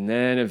breasts and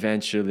then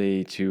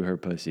eventually to her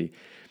pussy.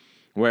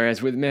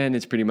 Whereas with men,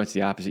 it's pretty much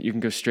the opposite. You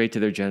can go straight to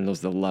their genitals.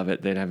 They'll love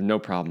it. They'd have no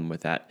problem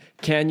with that.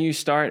 Can you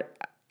start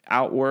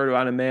outward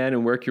on a man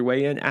and work your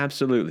way in?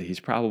 Absolutely. He's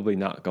probably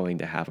not going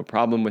to have a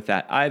problem with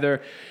that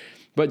either.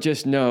 But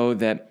just know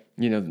that,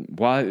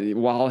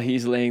 while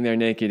he's laying there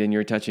naked and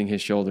you're touching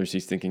his shoulders,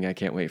 he's thinking, I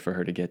can't wait for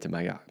her to get to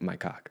my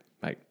cock.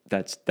 Like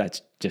that's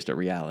just a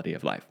reality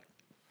of life.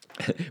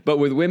 But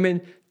with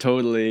women,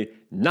 totally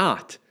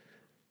not.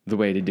 the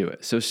way to do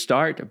it. So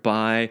start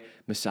by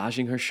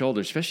massaging her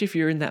shoulders, especially if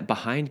you're in that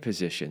behind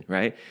position,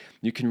 right?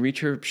 You can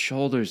reach her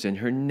shoulders and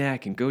her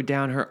neck and go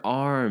down her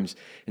arms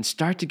and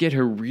start to get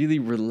her really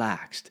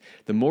relaxed.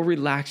 The more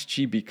relaxed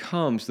she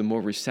becomes, the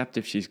more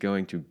receptive she's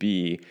going to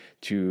be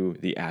to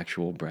the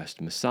actual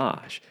breast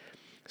massage.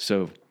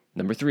 So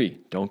number 3,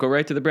 don't go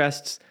right to the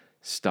breasts.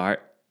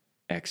 Start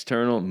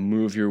external,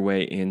 move your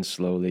way in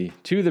slowly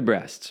to the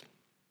breasts.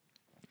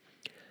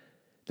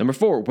 Number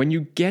 4, when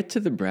you get to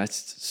the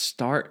breasts,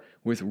 start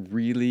with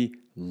really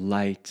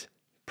light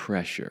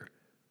pressure.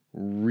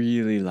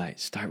 Really light.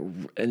 Start,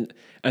 and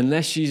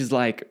unless she's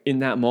like in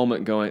that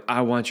moment going,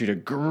 I want you to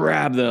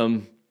grab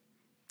them,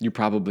 you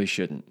probably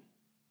shouldn't.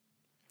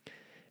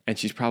 And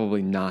she's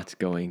probably not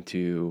going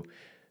to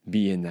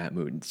be in that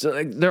mood. So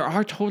like, there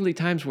are totally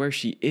times where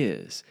she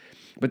is,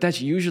 but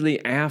that's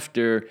usually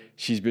after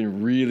she's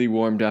been really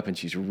warmed up and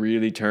she's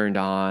really turned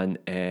on.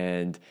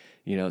 And,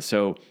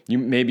 so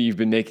maybe you've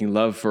been making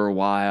love for a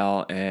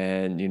while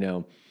and,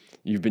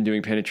 you've been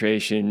doing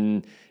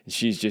penetration and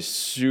she's just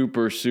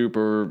super,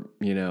 super,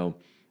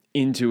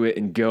 into it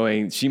and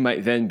going. She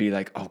might then be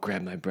like, oh,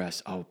 grab my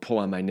breasts. Oh, pull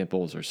on my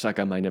nipples or suck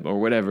on my nipple or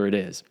whatever it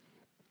is.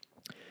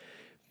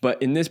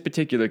 But in this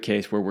particular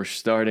case where we're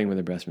starting with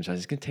a breast massage,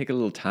 it's going to take a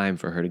little time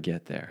for her to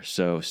get there.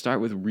 So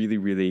start with really,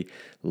 really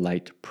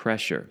light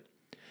pressure.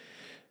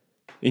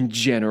 In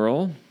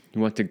general, you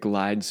want to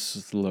glide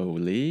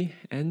slowly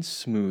and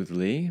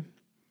smoothly.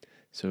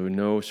 So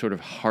no sort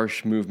of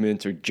harsh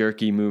movements or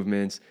jerky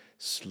movements.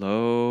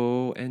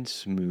 Slow and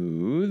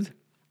smooth.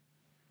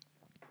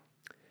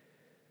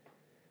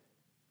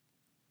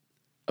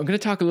 I'm going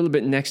to talk a little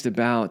bit next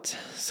about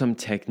some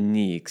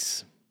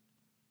techniques.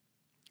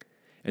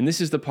 And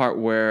this is the part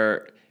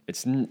where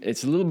it's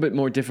a little bit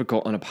more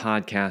difficult on a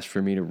podcast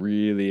for me to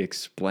really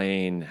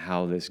explain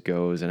how this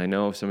goes. And I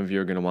know some of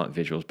you are going to want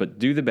visuals, but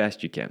do the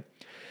best you can.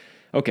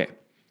 Okay,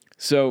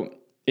 so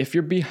if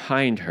you're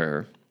behind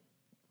her,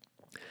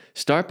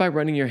 start by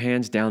running your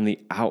hands down the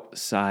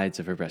outsides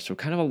of her breast. So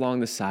kind of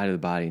along the side of the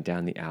body,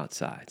 down the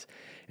outsides.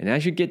 And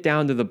as you get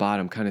down to the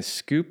bottom, kind of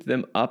scoop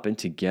them up and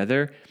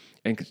together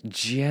and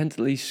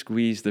gently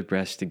squeeze the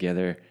breast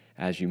together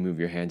as you move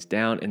your hands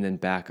down and then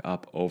back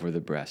up over the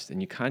breast.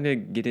 And you kind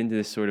of get into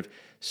this sort of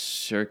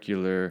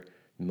circular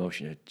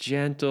motion, a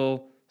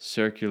gentle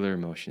circular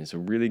motion. It's a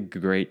really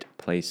great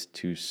place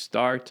to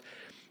start.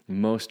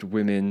 Most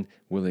women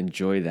will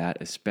enjoy that,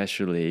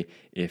 especially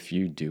if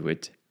you do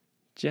it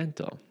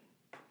gentle.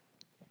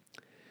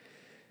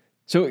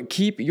 So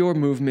keep your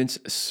movements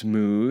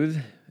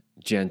smooth,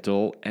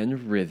 gentle,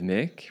 and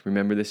rhythmic.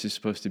 Remember, this is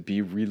supposed to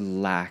be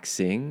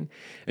relaxing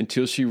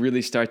until she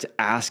really starts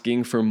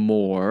asking for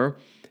more.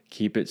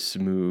 Keep it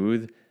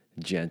smooth,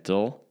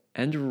 gentle,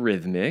 and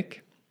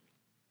rhythmic.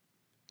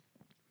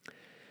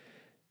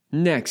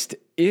 Next,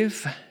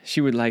 if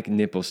she would like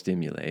nipple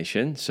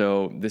stimulation,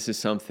 so this is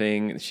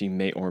something she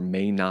may or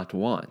may not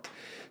want.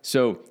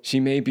 So she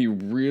may be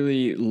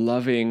really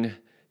loving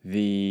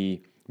the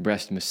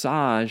breast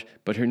massage,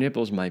 but her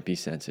nipples might be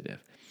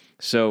sensitive.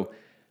 So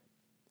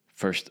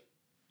first,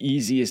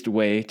 easiest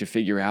way to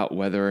figure out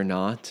whether or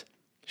not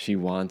she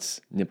wants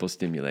nipple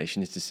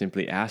stimulation is to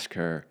simply ask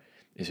her,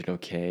 is it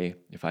okay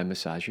if I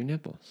massage your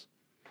nipples?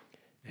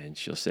 And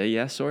she'll say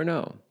yes or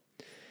no.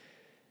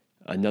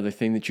 Another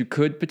thing that you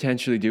could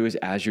potentially do is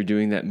as you're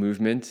doing that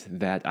movement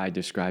that I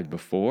described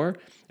before,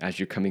 as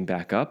you're coming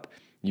back up,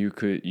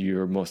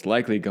 you're most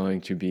likely going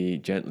to be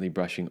gently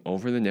brushing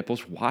over the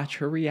nipples. Watch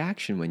her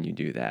reaction when you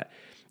do that.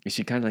 Is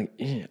she kind of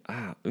like,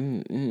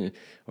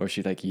 or is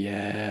she like,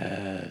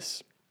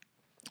 yes?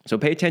 So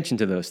pay attention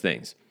to those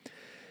things.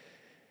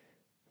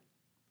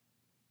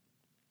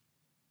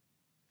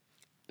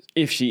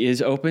 If she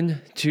is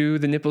open to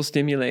the nipple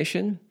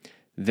stimulation,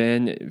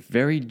 then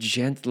very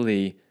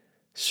gently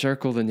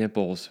circle the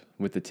nipples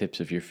with the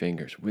tips of your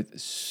fingers with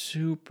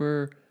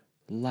super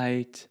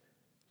light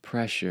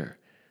pressure.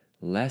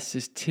 Less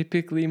is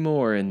typically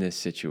more in this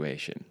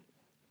situation.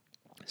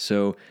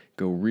 So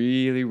go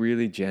really,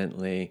 really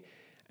gently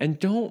and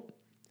don't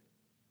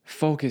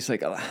focus.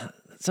 Like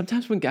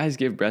sometimes when guys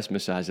give breast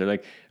massage, they're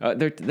like,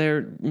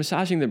 they're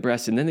massaging the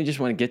breasts and then they just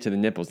want to get to the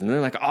nipples. And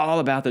they're like all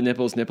about the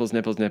nipples.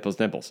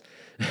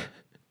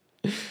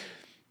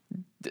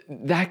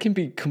 That can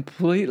be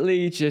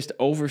completely just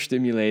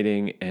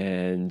overstimulating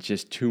and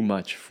just too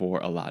much for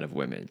a lot of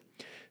women.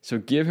 So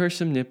give her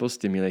some nipple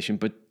stimulation,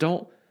 but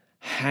don't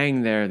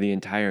hang there the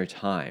entire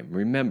time.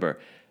 Remember,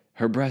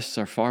 her breasts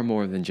are far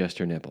more than just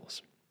her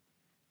nipples.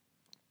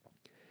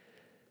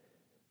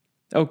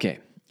 Okay,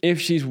 if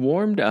she's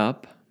warmed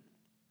up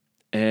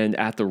and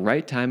at the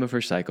right time of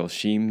her cycle,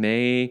 she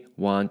may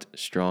want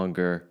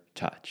stronger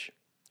touch.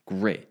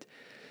 Great.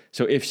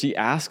 So if she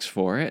asks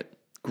for it,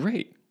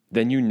 great.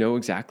 Then you know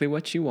exactly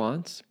what she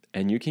wants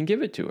and you can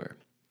give it to her.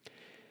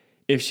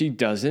 If she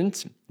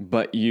doesn't,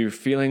 but you're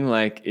feeling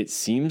like it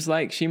seems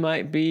like she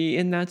might be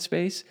in that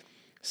space,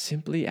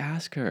 simply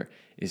ask her,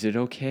 is it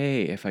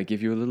okay if I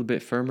give you a little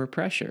bit firmer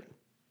pressure?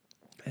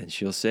 And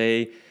she'll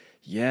say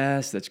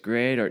yes, that's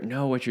great, or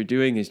no, what you're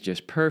doing is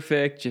just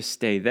perfect, just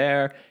stay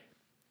there.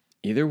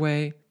 Either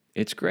way,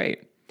 it's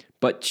great.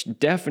 But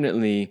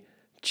definitely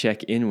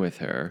check in with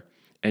her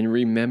and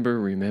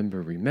remember.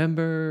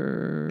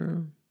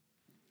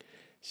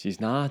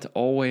 She's not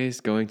always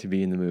going to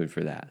be in the mood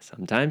for that.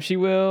 Sometimes she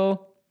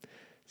will,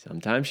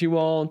 sometimes she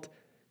won't.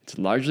 It's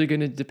largely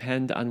going to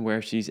depend on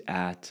where she's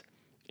at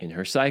in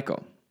her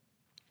cycle.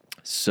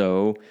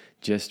 So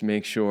just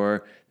make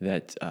sure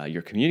that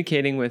you're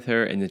communicating with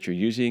her and that you're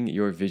using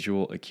your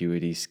visual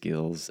acuity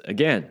skills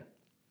again.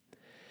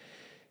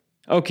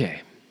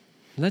 Okay,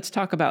 let's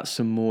talk about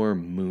some more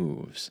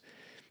moves.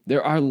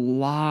 There are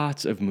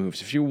lots of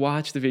moves. If you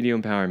watch the video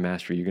in Power and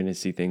Mastery, you're going to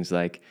see things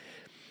like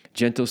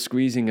gentle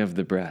squeezing of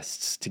the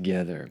breasts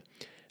together,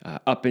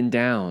 up and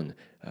down,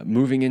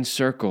 moving in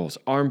circles,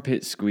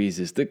 armpit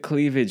squeezes, the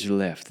cleavage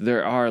lift.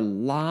 There are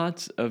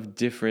lots of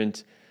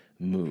different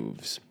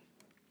moves.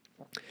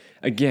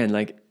 Again,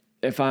 like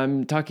if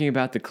I'm talking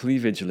about the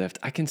cleavage lift,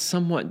 I can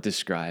somewhat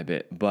describe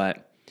it,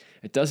 but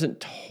it doesn't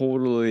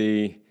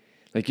totally,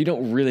 like you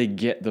don't really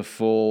get the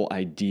full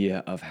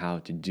idea of how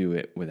to do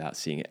it without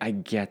seeing it. I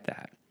get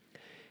that.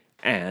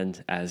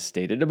 And as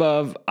stated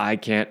above, I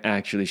can't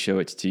actually show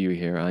it to you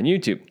here on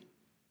YouTube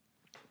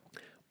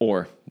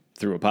or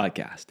through a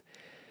podcast.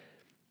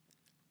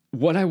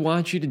 What I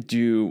want you to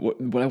do,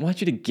 what I want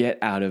you to get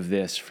out of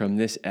this from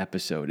this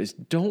episode is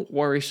don't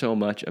worry so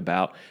much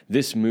about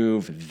this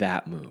move,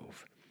 that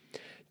move.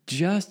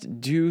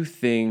 Just do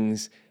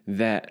things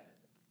that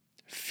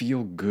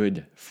feel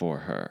good for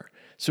her.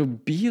 So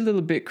be a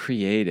little bit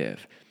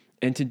creative.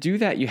 And to do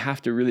that, you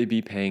have to really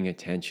be paying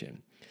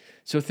attention.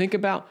 So think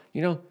about,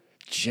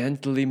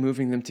 gently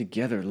moving them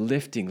together,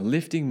 lifting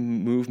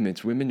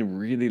movements. Women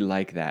really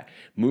like that.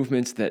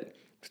 Movements that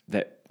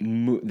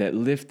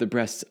lift the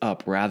breasts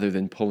up rather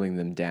than pulling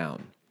them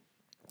down.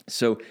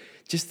 So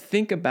just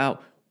think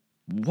about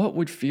what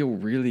would feel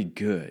really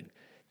good.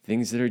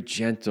 Things that are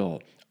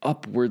gentle,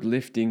 upward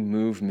lifting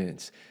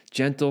movements,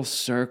 gentle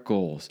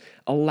circles.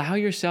 Allow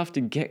yourself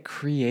to get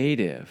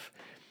creative.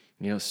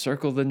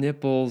 Circle the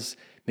nipples,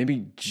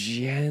 maybe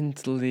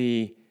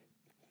gently,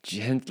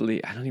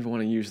 I don't even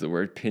want to use the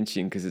word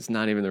pinching because it's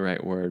not even the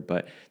right word,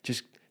 but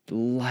just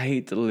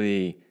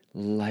lightly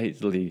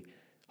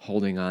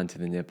holding on to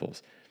the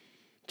nipples.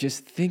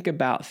 Just think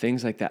about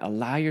things like that.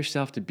 Allow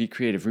yourself to be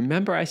creative.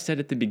 Remember, I said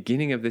at the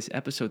beginning of this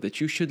episode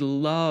that you should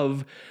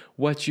love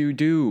what you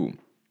do.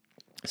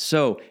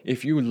 So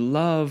if you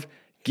love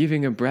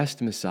giving a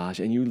breast massage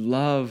and you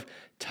love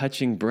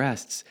touching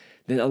breasts,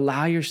 then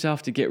allow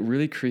yourself to get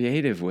really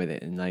creative with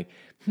it and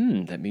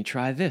let me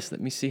try this. Let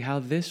me see how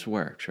this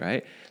works,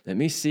 right? Let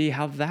me see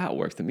how that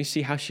works. Let me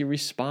see how she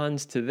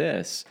responds to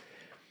this.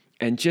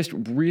 And just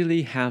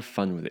really have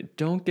fun with it.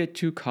 Don't get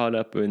too caught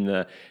up in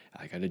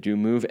I got to do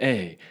move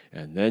A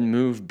and then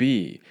move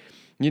B.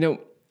 I'm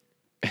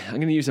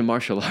going to use a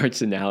martial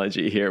arts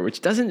analogy here,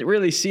 which doesn't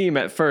really seem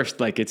at first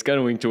like it's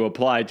going to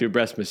apply to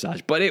breast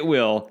massage, but it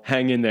will.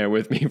 Hang in there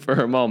with me for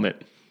a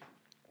moment.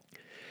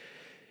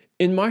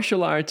 In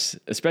martial arts,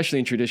 especially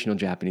in traditional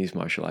Japanese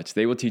martial arts,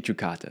 they will teach you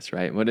katas,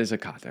 right? What is a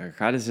kata? A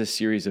kata is a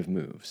series of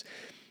moves.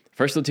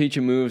 First they'll teach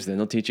you moves, then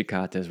they'll teach you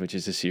katas, which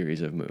is a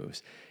series of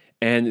moves.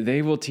 And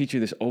they will teach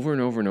you this over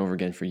and over and over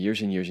again for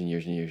years and years and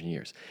years and years and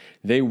years.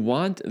 They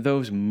want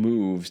those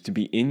moves to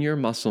be in your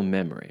muscle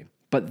memory.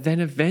 But then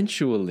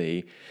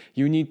eventually,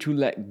 you need to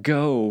let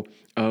go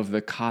of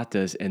the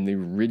katas and the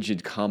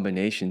rigid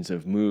combinations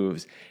of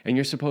moves. And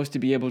you're supposed to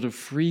be able to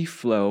free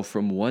flow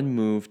from one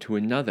move to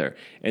another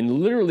and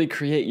literally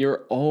create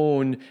your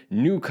own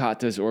new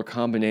katas or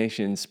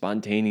combinations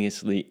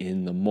spontaneously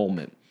in the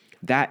moment.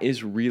 That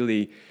is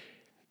really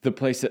the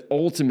place that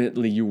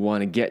ultimately you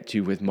want to get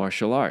to with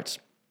martial arts.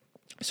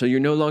 So you're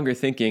no longer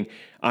thinking,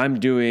 I'm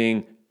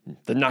doing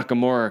the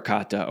Nakamura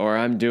kata, or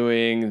I'm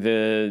doing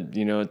the,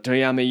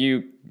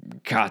 Toyama-yu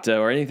kata,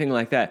 or anything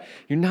like that.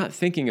 You're not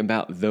thinking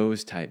about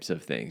those types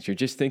of things. You're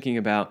just thinking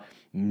about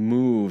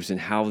moves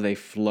and how they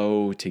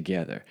flow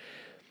together.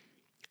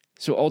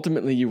 So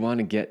ultimately, you want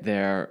to get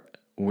there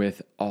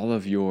with all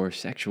of your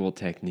sexual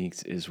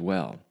techniques as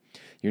well.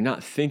 You're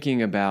not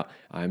thinking about,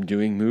 I'm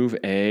doing move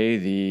A,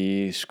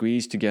 the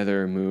squeeze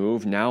together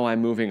move. Now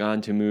I'm moving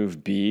on to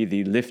move B,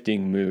 the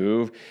lifting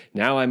move.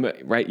 Now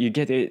you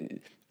get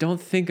it. Don't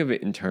think of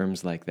it in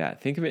terms like that.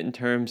 Think of it in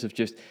terms of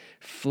just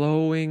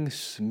flowing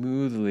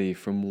smoothly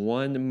from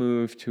one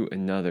move to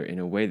another in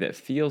a way that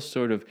feels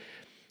sort of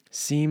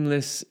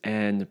seamless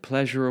and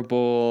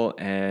pleasurable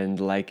and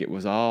like it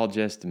was all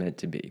just meant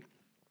to be.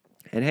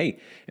 And hey,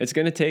 it's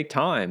going to take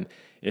time.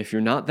 If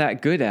you're not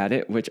that good at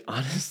it, which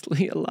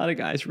honestly a lot of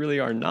guys really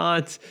are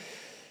not,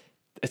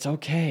 it's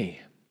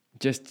okay.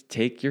 Just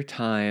take your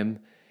time,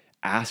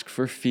 ask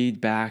for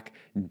feedback.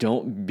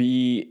 Don't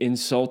be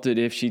insulted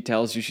if she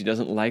tells you she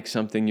doesn't like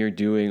something you're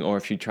doing, or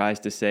if she tries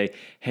to say,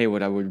 hey,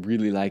 what I would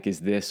really like is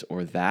this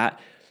or that.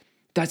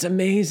 That's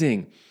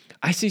amazing.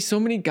 I see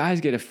so many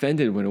guys get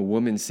offended when a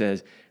woman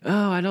says,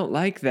 oh, I don't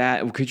like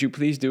that. Could you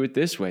please do it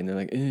this way? And they're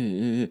like,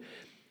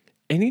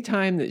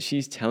 anytime that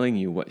she's telling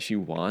you what she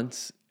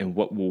wants and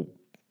what will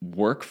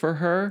work for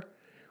her,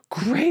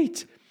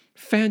 great,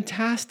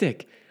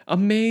 fantastic,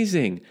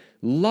 amazing,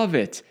 love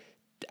it.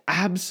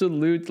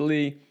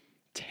 Absolutely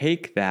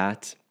take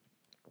that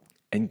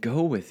and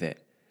go with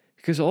it.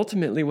 Because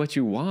ultimately what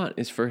you want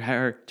is for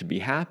her to be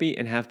happy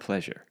and have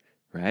pleasure,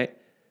 right?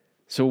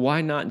 So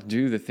why not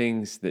do the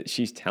things that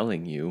she's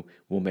telling you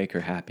will make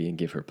her happy and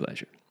give her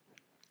pleasure?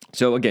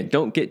 So again,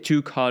 don't get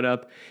too caught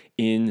up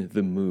in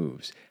the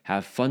moves.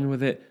 Have fun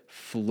with it,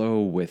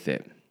 flow with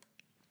it.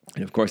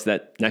 And of course,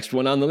 that next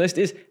one on the list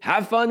is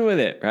have fun with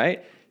it,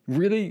 right?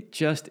 Really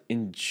just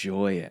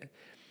enjoy it.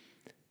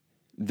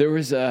 There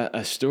was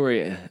a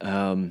story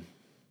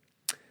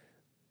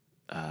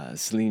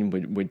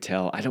Celine would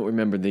tell. I don't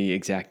remember the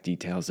exact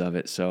details of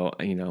it, so,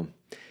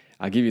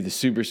 I'll give you the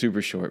super, super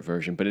short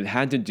version, but it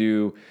had to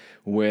do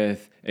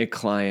with a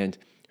client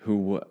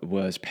who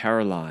was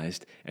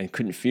paralyzed and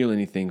couldn't feel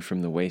anything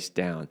from the waist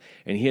down.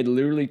 And he had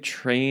literally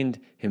trained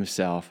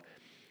himself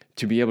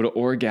to be able to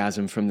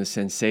orgasm from the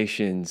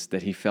sensations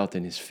that he felt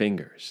in his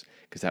fingers,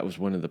 because that was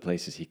one of the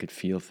places he could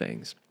feel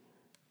things.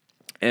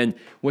 And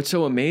what's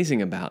so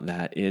amazing about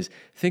that is,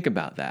 think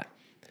about that.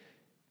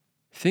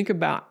 Think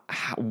about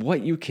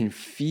what you can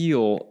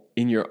feel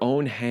in your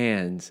own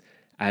hands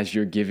as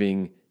you're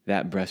giving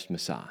that breast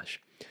massage.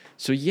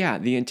 So yeah,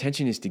 the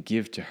intention is to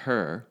give to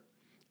her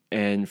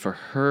and for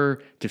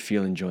her to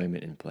feel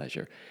enjoyment and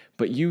pleasure.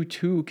 But you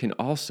too can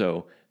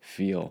also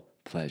feel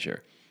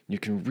pleasure. You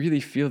can really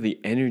feel the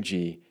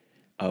energy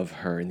of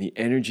her and the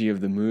energy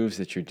of the moves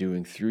that you're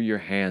doing through your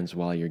hands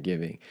while you're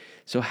giving.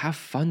 So have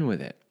fun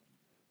with it.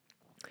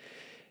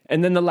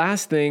 And then the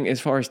last thing,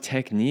 as far as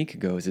technique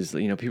goes, is,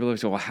 people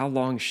always say, well, how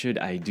long should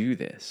I do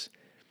this?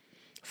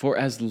 For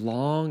as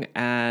long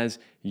as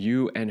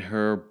you and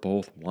her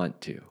both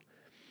want to.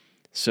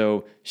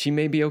 So she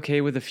may be okay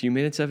with a few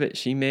minutes of it.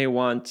 She may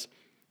want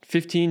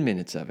 15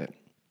 minutes of it.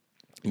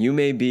 You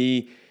may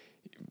be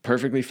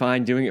perfectly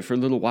fine doing it for a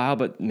little while,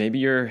 but maybe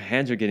your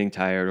hands are getting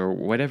tired or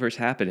whatever's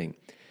happening.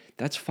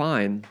 That's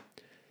fine.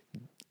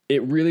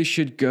 It really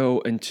should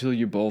go until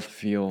you both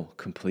feel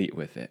complete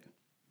with it.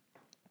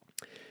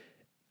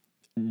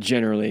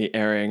 Generally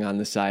erring on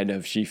the side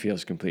of she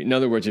feels complete. In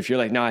other words, if you're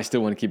like, no, I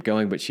still want to keep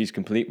going, but she's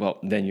complete, well,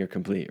 then you're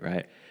complete,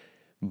 right?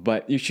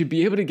 But you should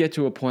be able to get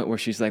to a point where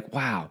she's like,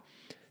 wow,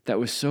 that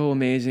was so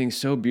amazing,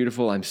 so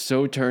beautiful. I'm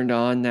so turned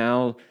on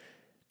now,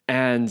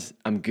 and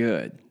I'm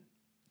good.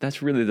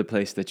 That's really the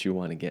place that you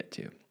want to get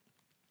to.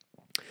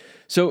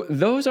 So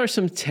those are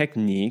some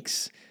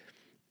techniques.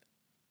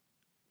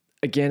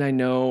 Again, I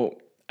know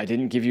I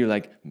didn't give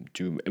you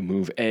do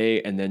move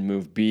A and then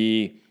move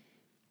B.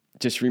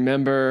 Just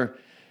remember,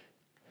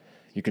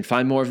 you can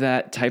find more of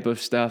that type of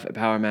stuff at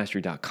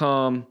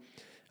powermastery.com.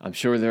 I'm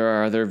sure there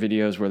are other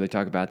videos where they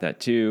talk about that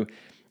too.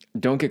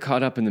 Don't get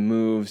caught up in the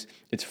moves.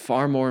 It's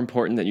far more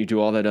important that you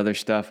do all that other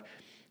stuff,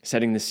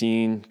 setting the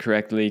scene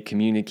correctly,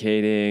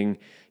 communicating,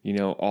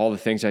 all the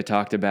things I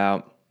talked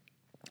about,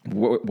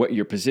 what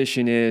your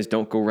position is.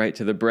 Don't go right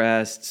to the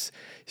breasts.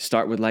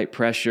 Start with light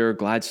pressure,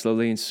 glide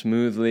slowly and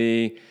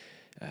smoothly,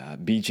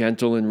 be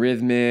gentle and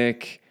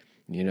rhythmic,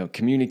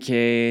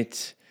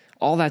 communicate,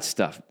 all that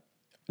stuff.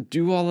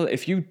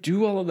 If you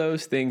do all of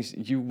those things,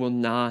 you will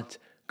not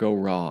go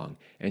wrong,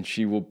 and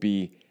she will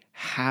be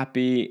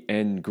happy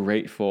and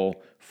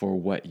grateful for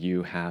what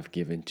you have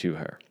given to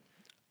her.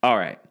 All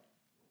right.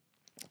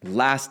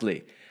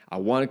 Lastly, I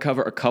want to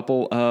cover a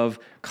couple of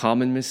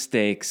common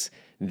mistakes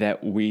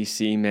that we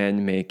see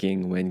men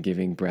making when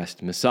giving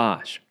breast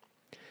massage.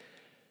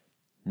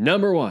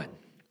 Number one,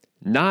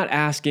 not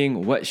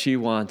asking what she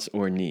wants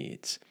or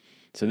needs.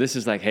 So this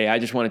is like, hey, I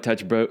just want to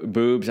touch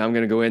boobs. I'm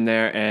going to go in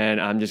there and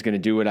I'm just going to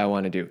do what I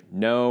want to do.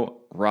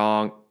 No,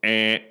 wrong,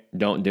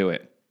 don't do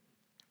it.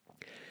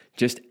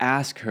 Just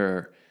ask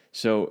her.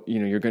 So,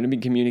 you're going to be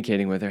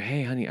communicating with her.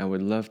 Hey, honey, I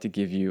would love to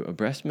give you a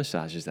breast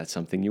massage. Is that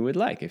something you would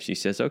like? If she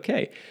says,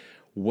 okay,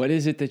 what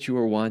is it that you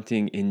are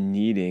wanting and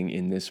needing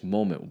in this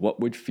moment? What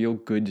would feel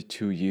good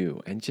to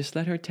you? And just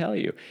let her tell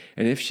you.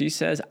 And if she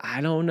says,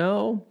 I don't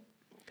know,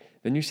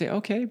 then you say,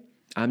 okay,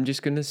 I'm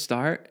just going to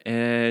start.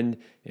 And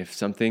if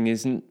something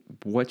isn't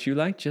what you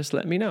like, just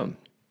let me know.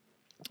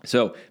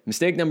 So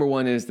mistake number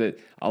one is that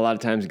a lot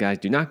of times guys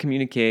do not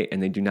communicate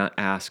and they do not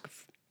ask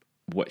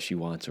what she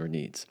wants or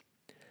needs.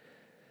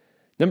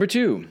 Number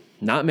two,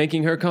 not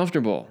making her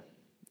comfortable.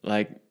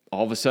 Like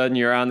all of a sudden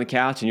you're on the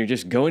couch and you're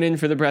just going in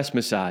for the breast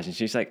massage. And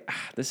she's like,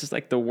 this is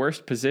like the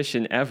worst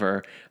position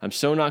ever. I'm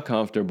so not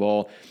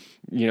comfortable.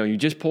 You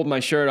just pulled my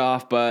shirt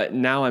off, but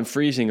now I'm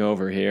freezing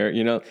over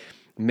here.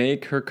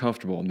 Make her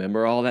comfortable.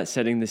 Remember all that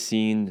setting the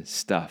scene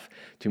stuff.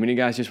 Too many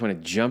guys just want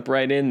to jump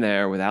right in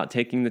there without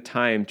taking the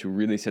time to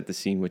really set the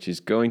scene, which is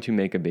going to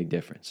make a big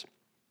difference.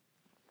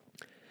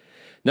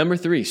 Number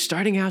three,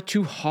 starting out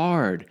too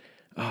hard.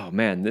 Oh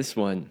man, this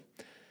one.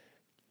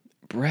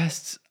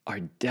 Breasts are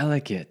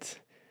delicate.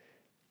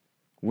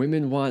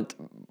 Women want,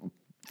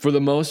 for the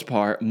most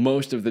part,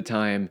 most of the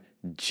time,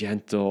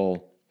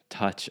 gentle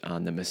touch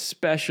on them,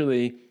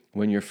 especially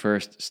when you're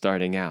first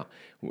starting out.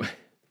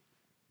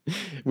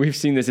 We've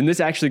seen this, and this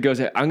actually goes,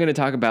 I'm going to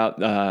talk about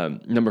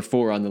number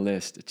 4 on the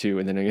list too,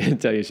 and then I'm going to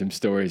tell you some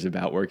stories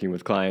about working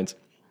with clients.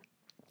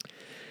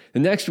 The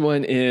next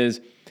one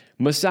is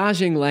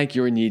massaging like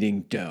you're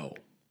kneading dough.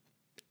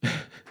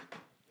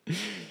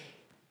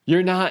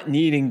 You're not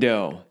kneading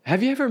dough.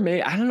 Have you ever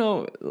made, I don't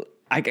know,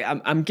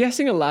 I'm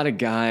guessing a lot of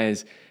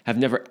guys have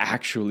never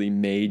actually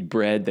made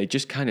bread. They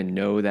just kind of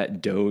know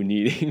that dough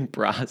kneading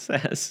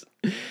process.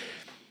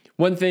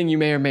 One thing you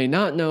may or may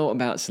not know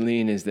about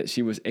Celine is that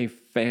she was a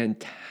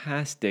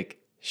fantastic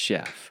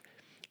chef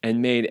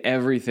and made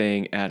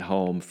everything at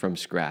home from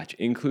scratch,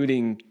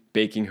 including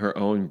baking her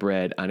own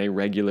bread on a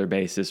regular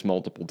basis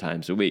multiple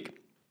times a week.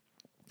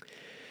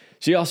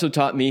 She also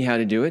taught me how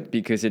to do it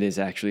because it is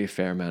actually a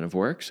fair amount of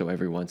work. So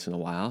every once in a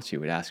while, she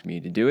would ask me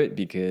to do it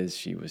because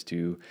she was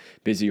too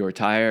busy or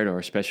tired, or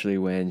especially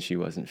when she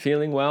wasn't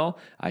feeling well.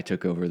 I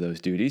took over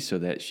those duties so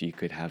that she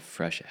could have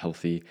fresh,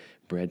 healthy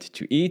bread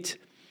to eat.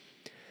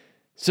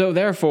 So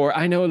therefore,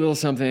 I know a little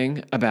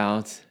something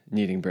about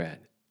kneading bread.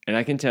 And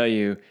I can tell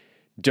you,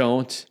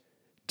 don't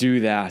do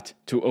that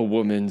to a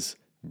woman's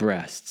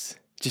breasts.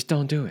 Just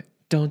don't do it.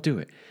 Don't do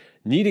it.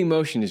 Kneading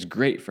motion is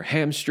great for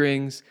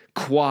hamstrings,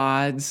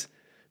 quads,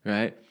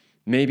 right?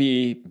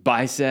 Maybe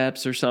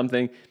biceps or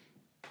something.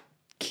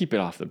 Keep it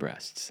off the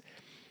breasts.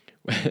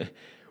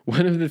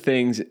 One of the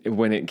things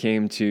when it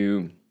came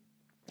to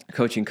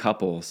coaching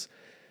couples,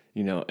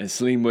 and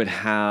Celine would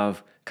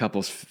have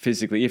couples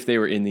physically, if they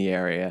were in the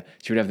area,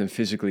 she would have them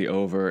physically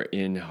over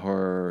in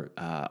her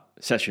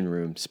session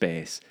room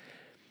space.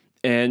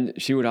 And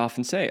she would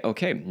often say,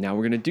 okay, now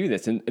we're going to do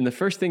this. And the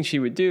first thing she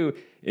would do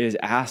is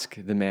ask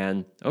the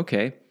man,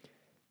 okay,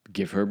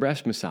 give her a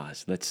breast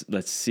massage.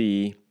 Let's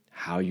see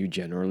how you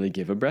generally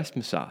give a breast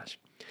massage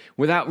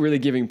without really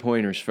giving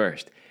pointers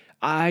first.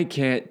 I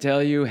can't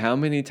tell you how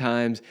many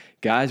times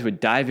guys would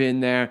dive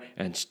in there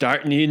and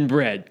start kneading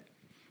bread.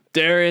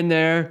 They're in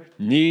there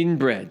kneading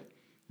bread.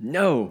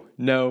 No.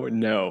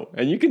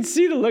 And you can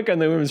see the look on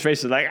the women's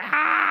faces like,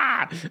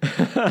 ah!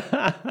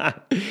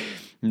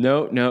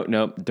 No,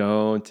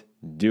 don't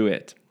do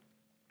it.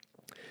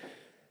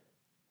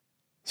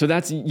 So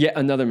that's yet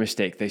another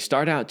mistake. They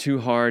start out too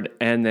hard,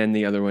 and then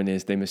the other one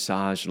is they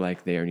massage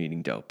like they are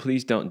kneading dough.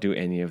 Please don't do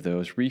any of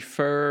those.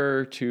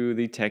 Refer to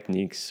the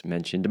techniques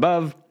mentioned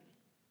above.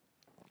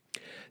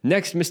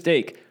 Next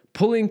mistake,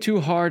 pulling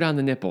too hard on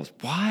the nipples.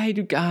 Why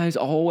do guys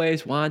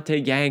always want to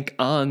yank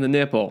on the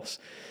nipples?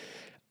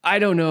 I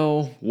don't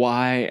know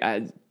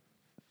why.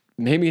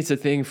 Maybe it's a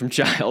thing from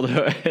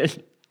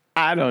childhood.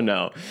 I don't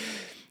know.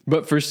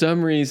 But for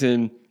some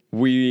reason,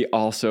 we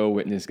also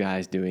witness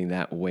guys doing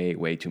that way,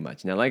 way too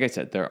much. Now, like I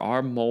said, there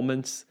are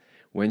moments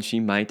when she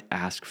might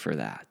ask for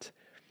that.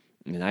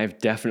 And I've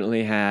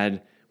definitely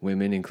had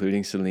women,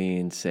 including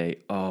Celine, say,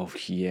 oh,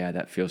 yeah,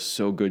 that feels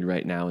so good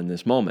right now in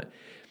this moment.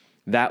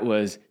 That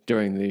was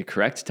during the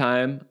correct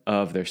time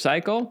of their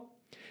cycle.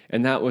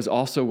 And that was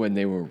also when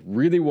they were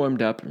really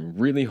warmed up and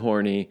really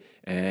horny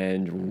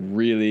and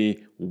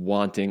really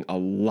wanting a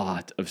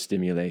lot of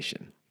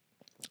stimulation.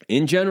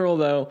 In general,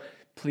 though,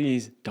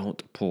 please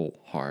don't pull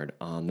hard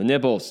on the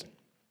nipples.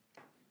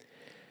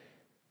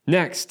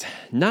 Next,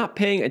 not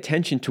paying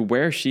attention to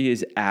where she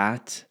is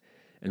at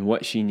and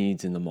what she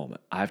needs in the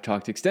moment. I've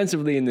talked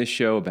extensively in this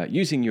show about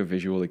using your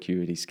visual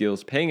acuity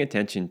skills, paying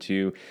attention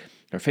to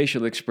her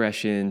facial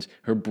expressions,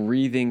 her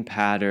breathing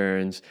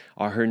patterns.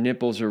 Are her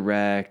nipples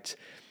erect?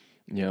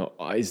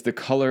 Is the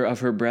color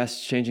of her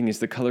breasts changing? Is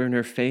the color in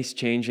her face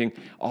changing?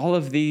 All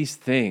of these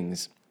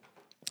things.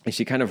 Is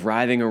she kind of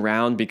writhing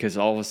around because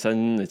all of a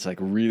sudden it's like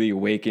really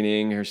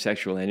awakening her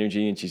sexual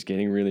energy and she's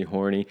getting really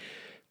horny?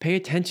 Pay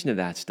attention to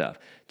that stuff.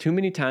 Too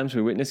many times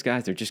we witness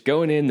guys, they're just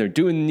going in, they're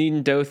doing the knead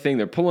and dough thing,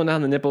 they're pulling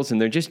on the nipples and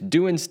they're just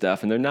doing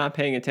stuff and they're not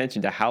paying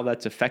attention to how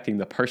that's affecting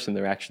the person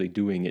they're actually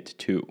doing it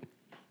to.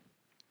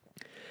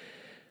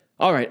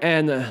 All right,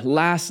 and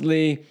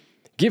lastly,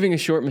 giving a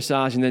short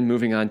massage and then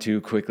moving on too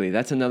quickly.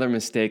 That's another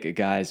mistake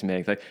guys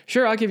make. Like,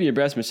 sure, I'll give you a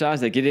breast massage.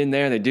 They get in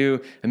there, they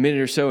do a minute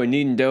or so of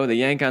knead and dough, they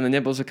yank on the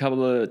nipples a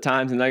couple of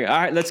times, and like, all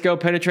right, let's go,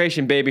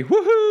 penetration, baby.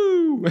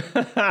 Woohoo!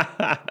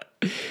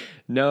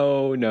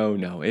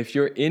 No. If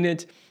you're in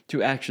it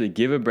to actually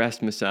give a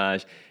breast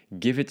massage,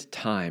 give it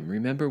time.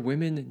 Remember,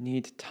 women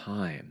need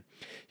time.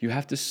 You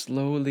have to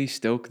slowly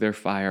stoke their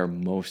fire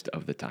most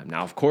of the time.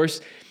 Now, of course,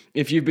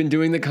 if you've been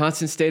doing the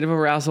constant state of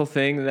arousal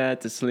thing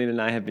that Celine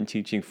and I have been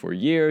teaching for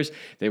years,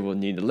 they will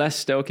need less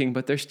stoking,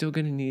 but they're still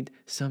going to need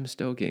some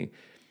stoking.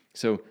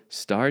 So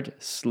start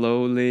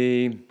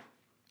slowly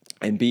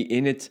and be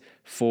in it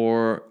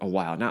for a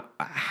while. Now,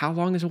 how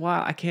long is a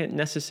while? I can't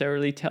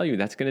necessarily tell you.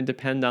 That's going to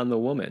depend on the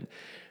woman.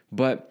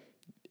 But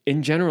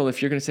in general,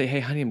 if you're going to say,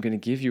 hey, honey, I'm going to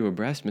give you a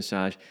breast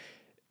massage,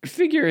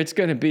 figure it's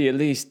going to be at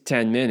least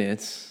 10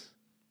 minutes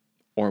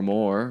or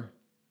more.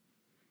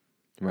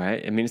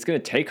 Right? I mean, it's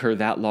going to take her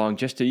that long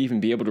just to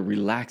even be able to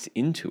relax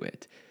into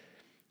it.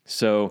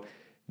 So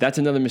that's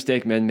another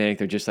mistake men make.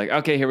 They're just like,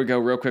 okay, here we go,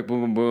 real quick,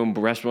 boom, boom, boom,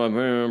 breast one,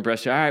 boom,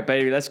 breast two. All right,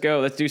 baby, let's go.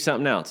 Let's do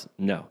something else.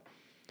 No.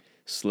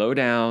 Slow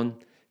down,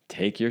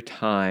 take your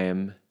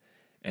time,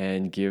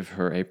 and give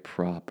her a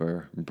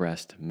proper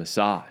breast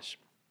massage.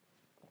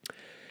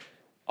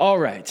 All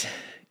right,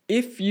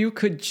 if you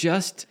could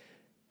just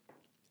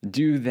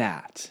do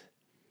that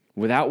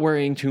without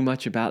worrying too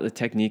much about the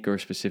technique or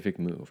specific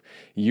move,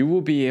 you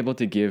will be able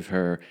to give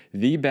her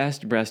the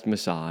best breast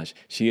massage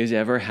she has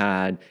ever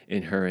had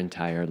in her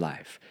entire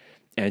life.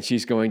 And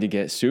she's going to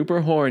get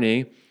super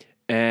horny,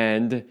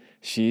 and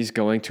she's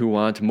going to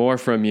want more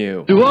from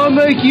you. Do I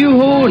make you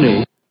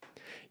horny?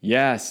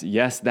 Yes,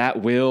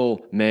 that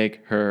will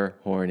make her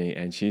horny,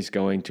 and she's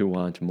going to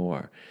want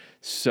more.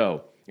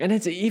 So, and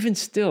it's even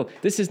still,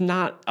 this is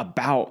not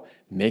about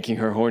making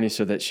her horny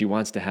so that she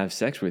wants to have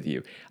sex with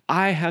you.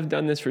 I have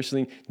done this for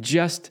Celine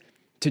just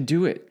to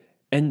do it.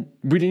 And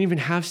we didn't even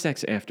have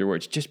sex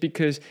afterwards, just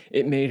because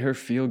it made her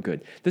feel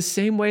good. The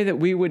same way that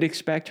we would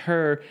expect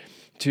her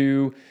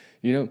to,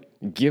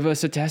 give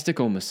us a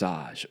testicle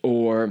massage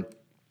or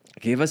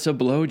give us a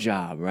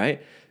blowjob, right?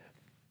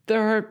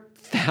 There are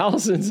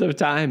thousands of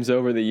times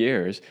over the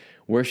years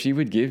where she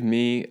would give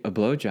me a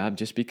blowjob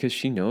just because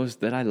she knows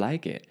that I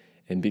like it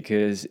and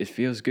because it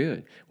feels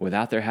good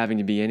without there having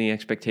to be any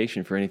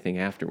expectation for anything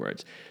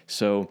afterwards.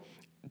 So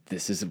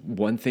this is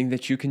one thing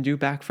that you can do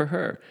back for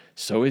her.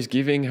 So is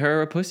giving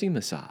her a pussy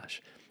massage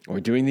or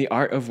doing the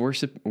art of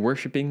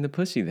worshiping the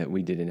pussy that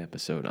we did an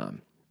episode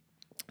on.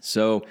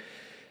 So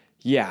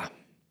yeah,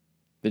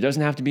 there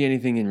doesn't have to be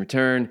anything in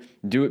return.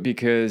 Do it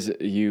because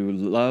you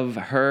love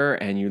her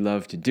and you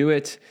love to do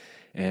it.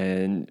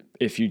 And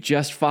if you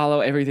just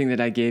follow everything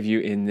that I gave you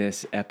in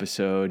this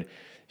episode,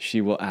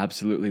 she will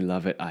absolutely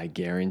love it, I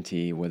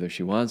guarantee. Whether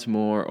she wants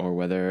more or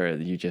whether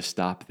you just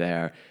stop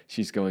there,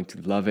 she's going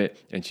to love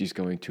it and she's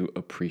going to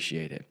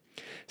appreciate it.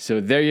 So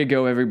there you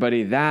go,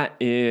 everybody. That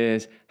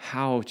is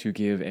how to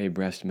give a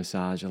breast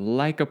massage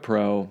like a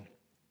pro.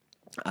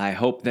 I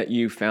hope that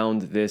you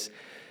found this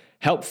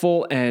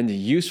helpful and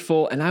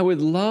useful, and I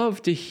would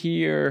love to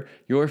hear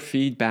your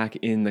feedback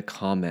in the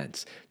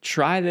comments.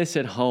 Try this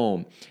at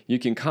home. You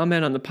can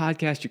comment on the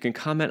podcast, you can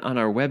comment on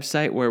our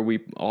website where we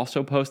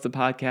also post the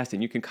podcast,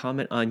 and you can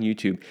comment on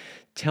YouTube.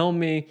 Tell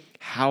me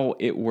how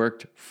it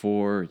worked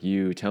for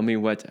you. Tell me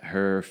what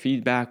her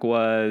feedback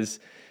was.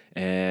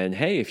 And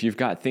hey, if you've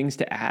got things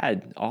to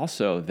add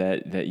also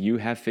that you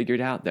have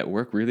figured out that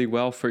work really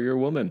well for your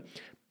woman,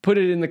 put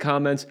it in the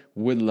comments.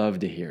 Would love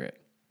to hear it.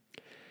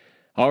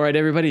 All right,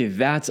 everybody,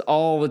 that's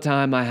all the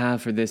time I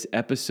have for this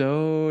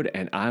episode,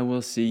 and I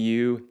will see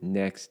you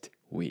next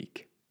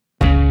week.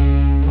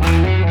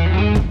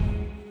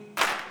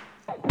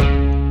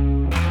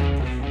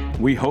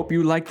 We hope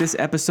you like this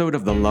episode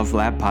of the Love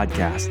Lab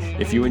podcast.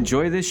 If you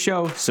enjoy this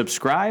show,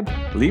 subscribe,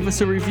 leave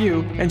us a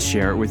review, and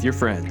share it with your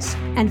friends.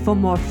 And for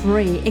more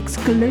free,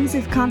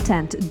 exclusive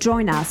content,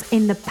 join us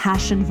in the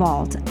Passion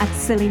Vault at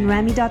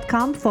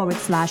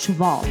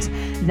CelineRemy.com/vault.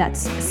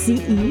 That's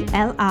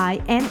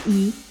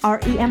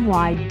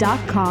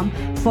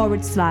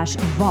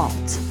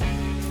CelineRemy.com/vault.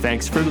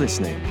 Thanks for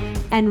listening.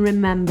 And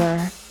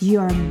remember,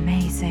 you're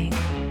amazing.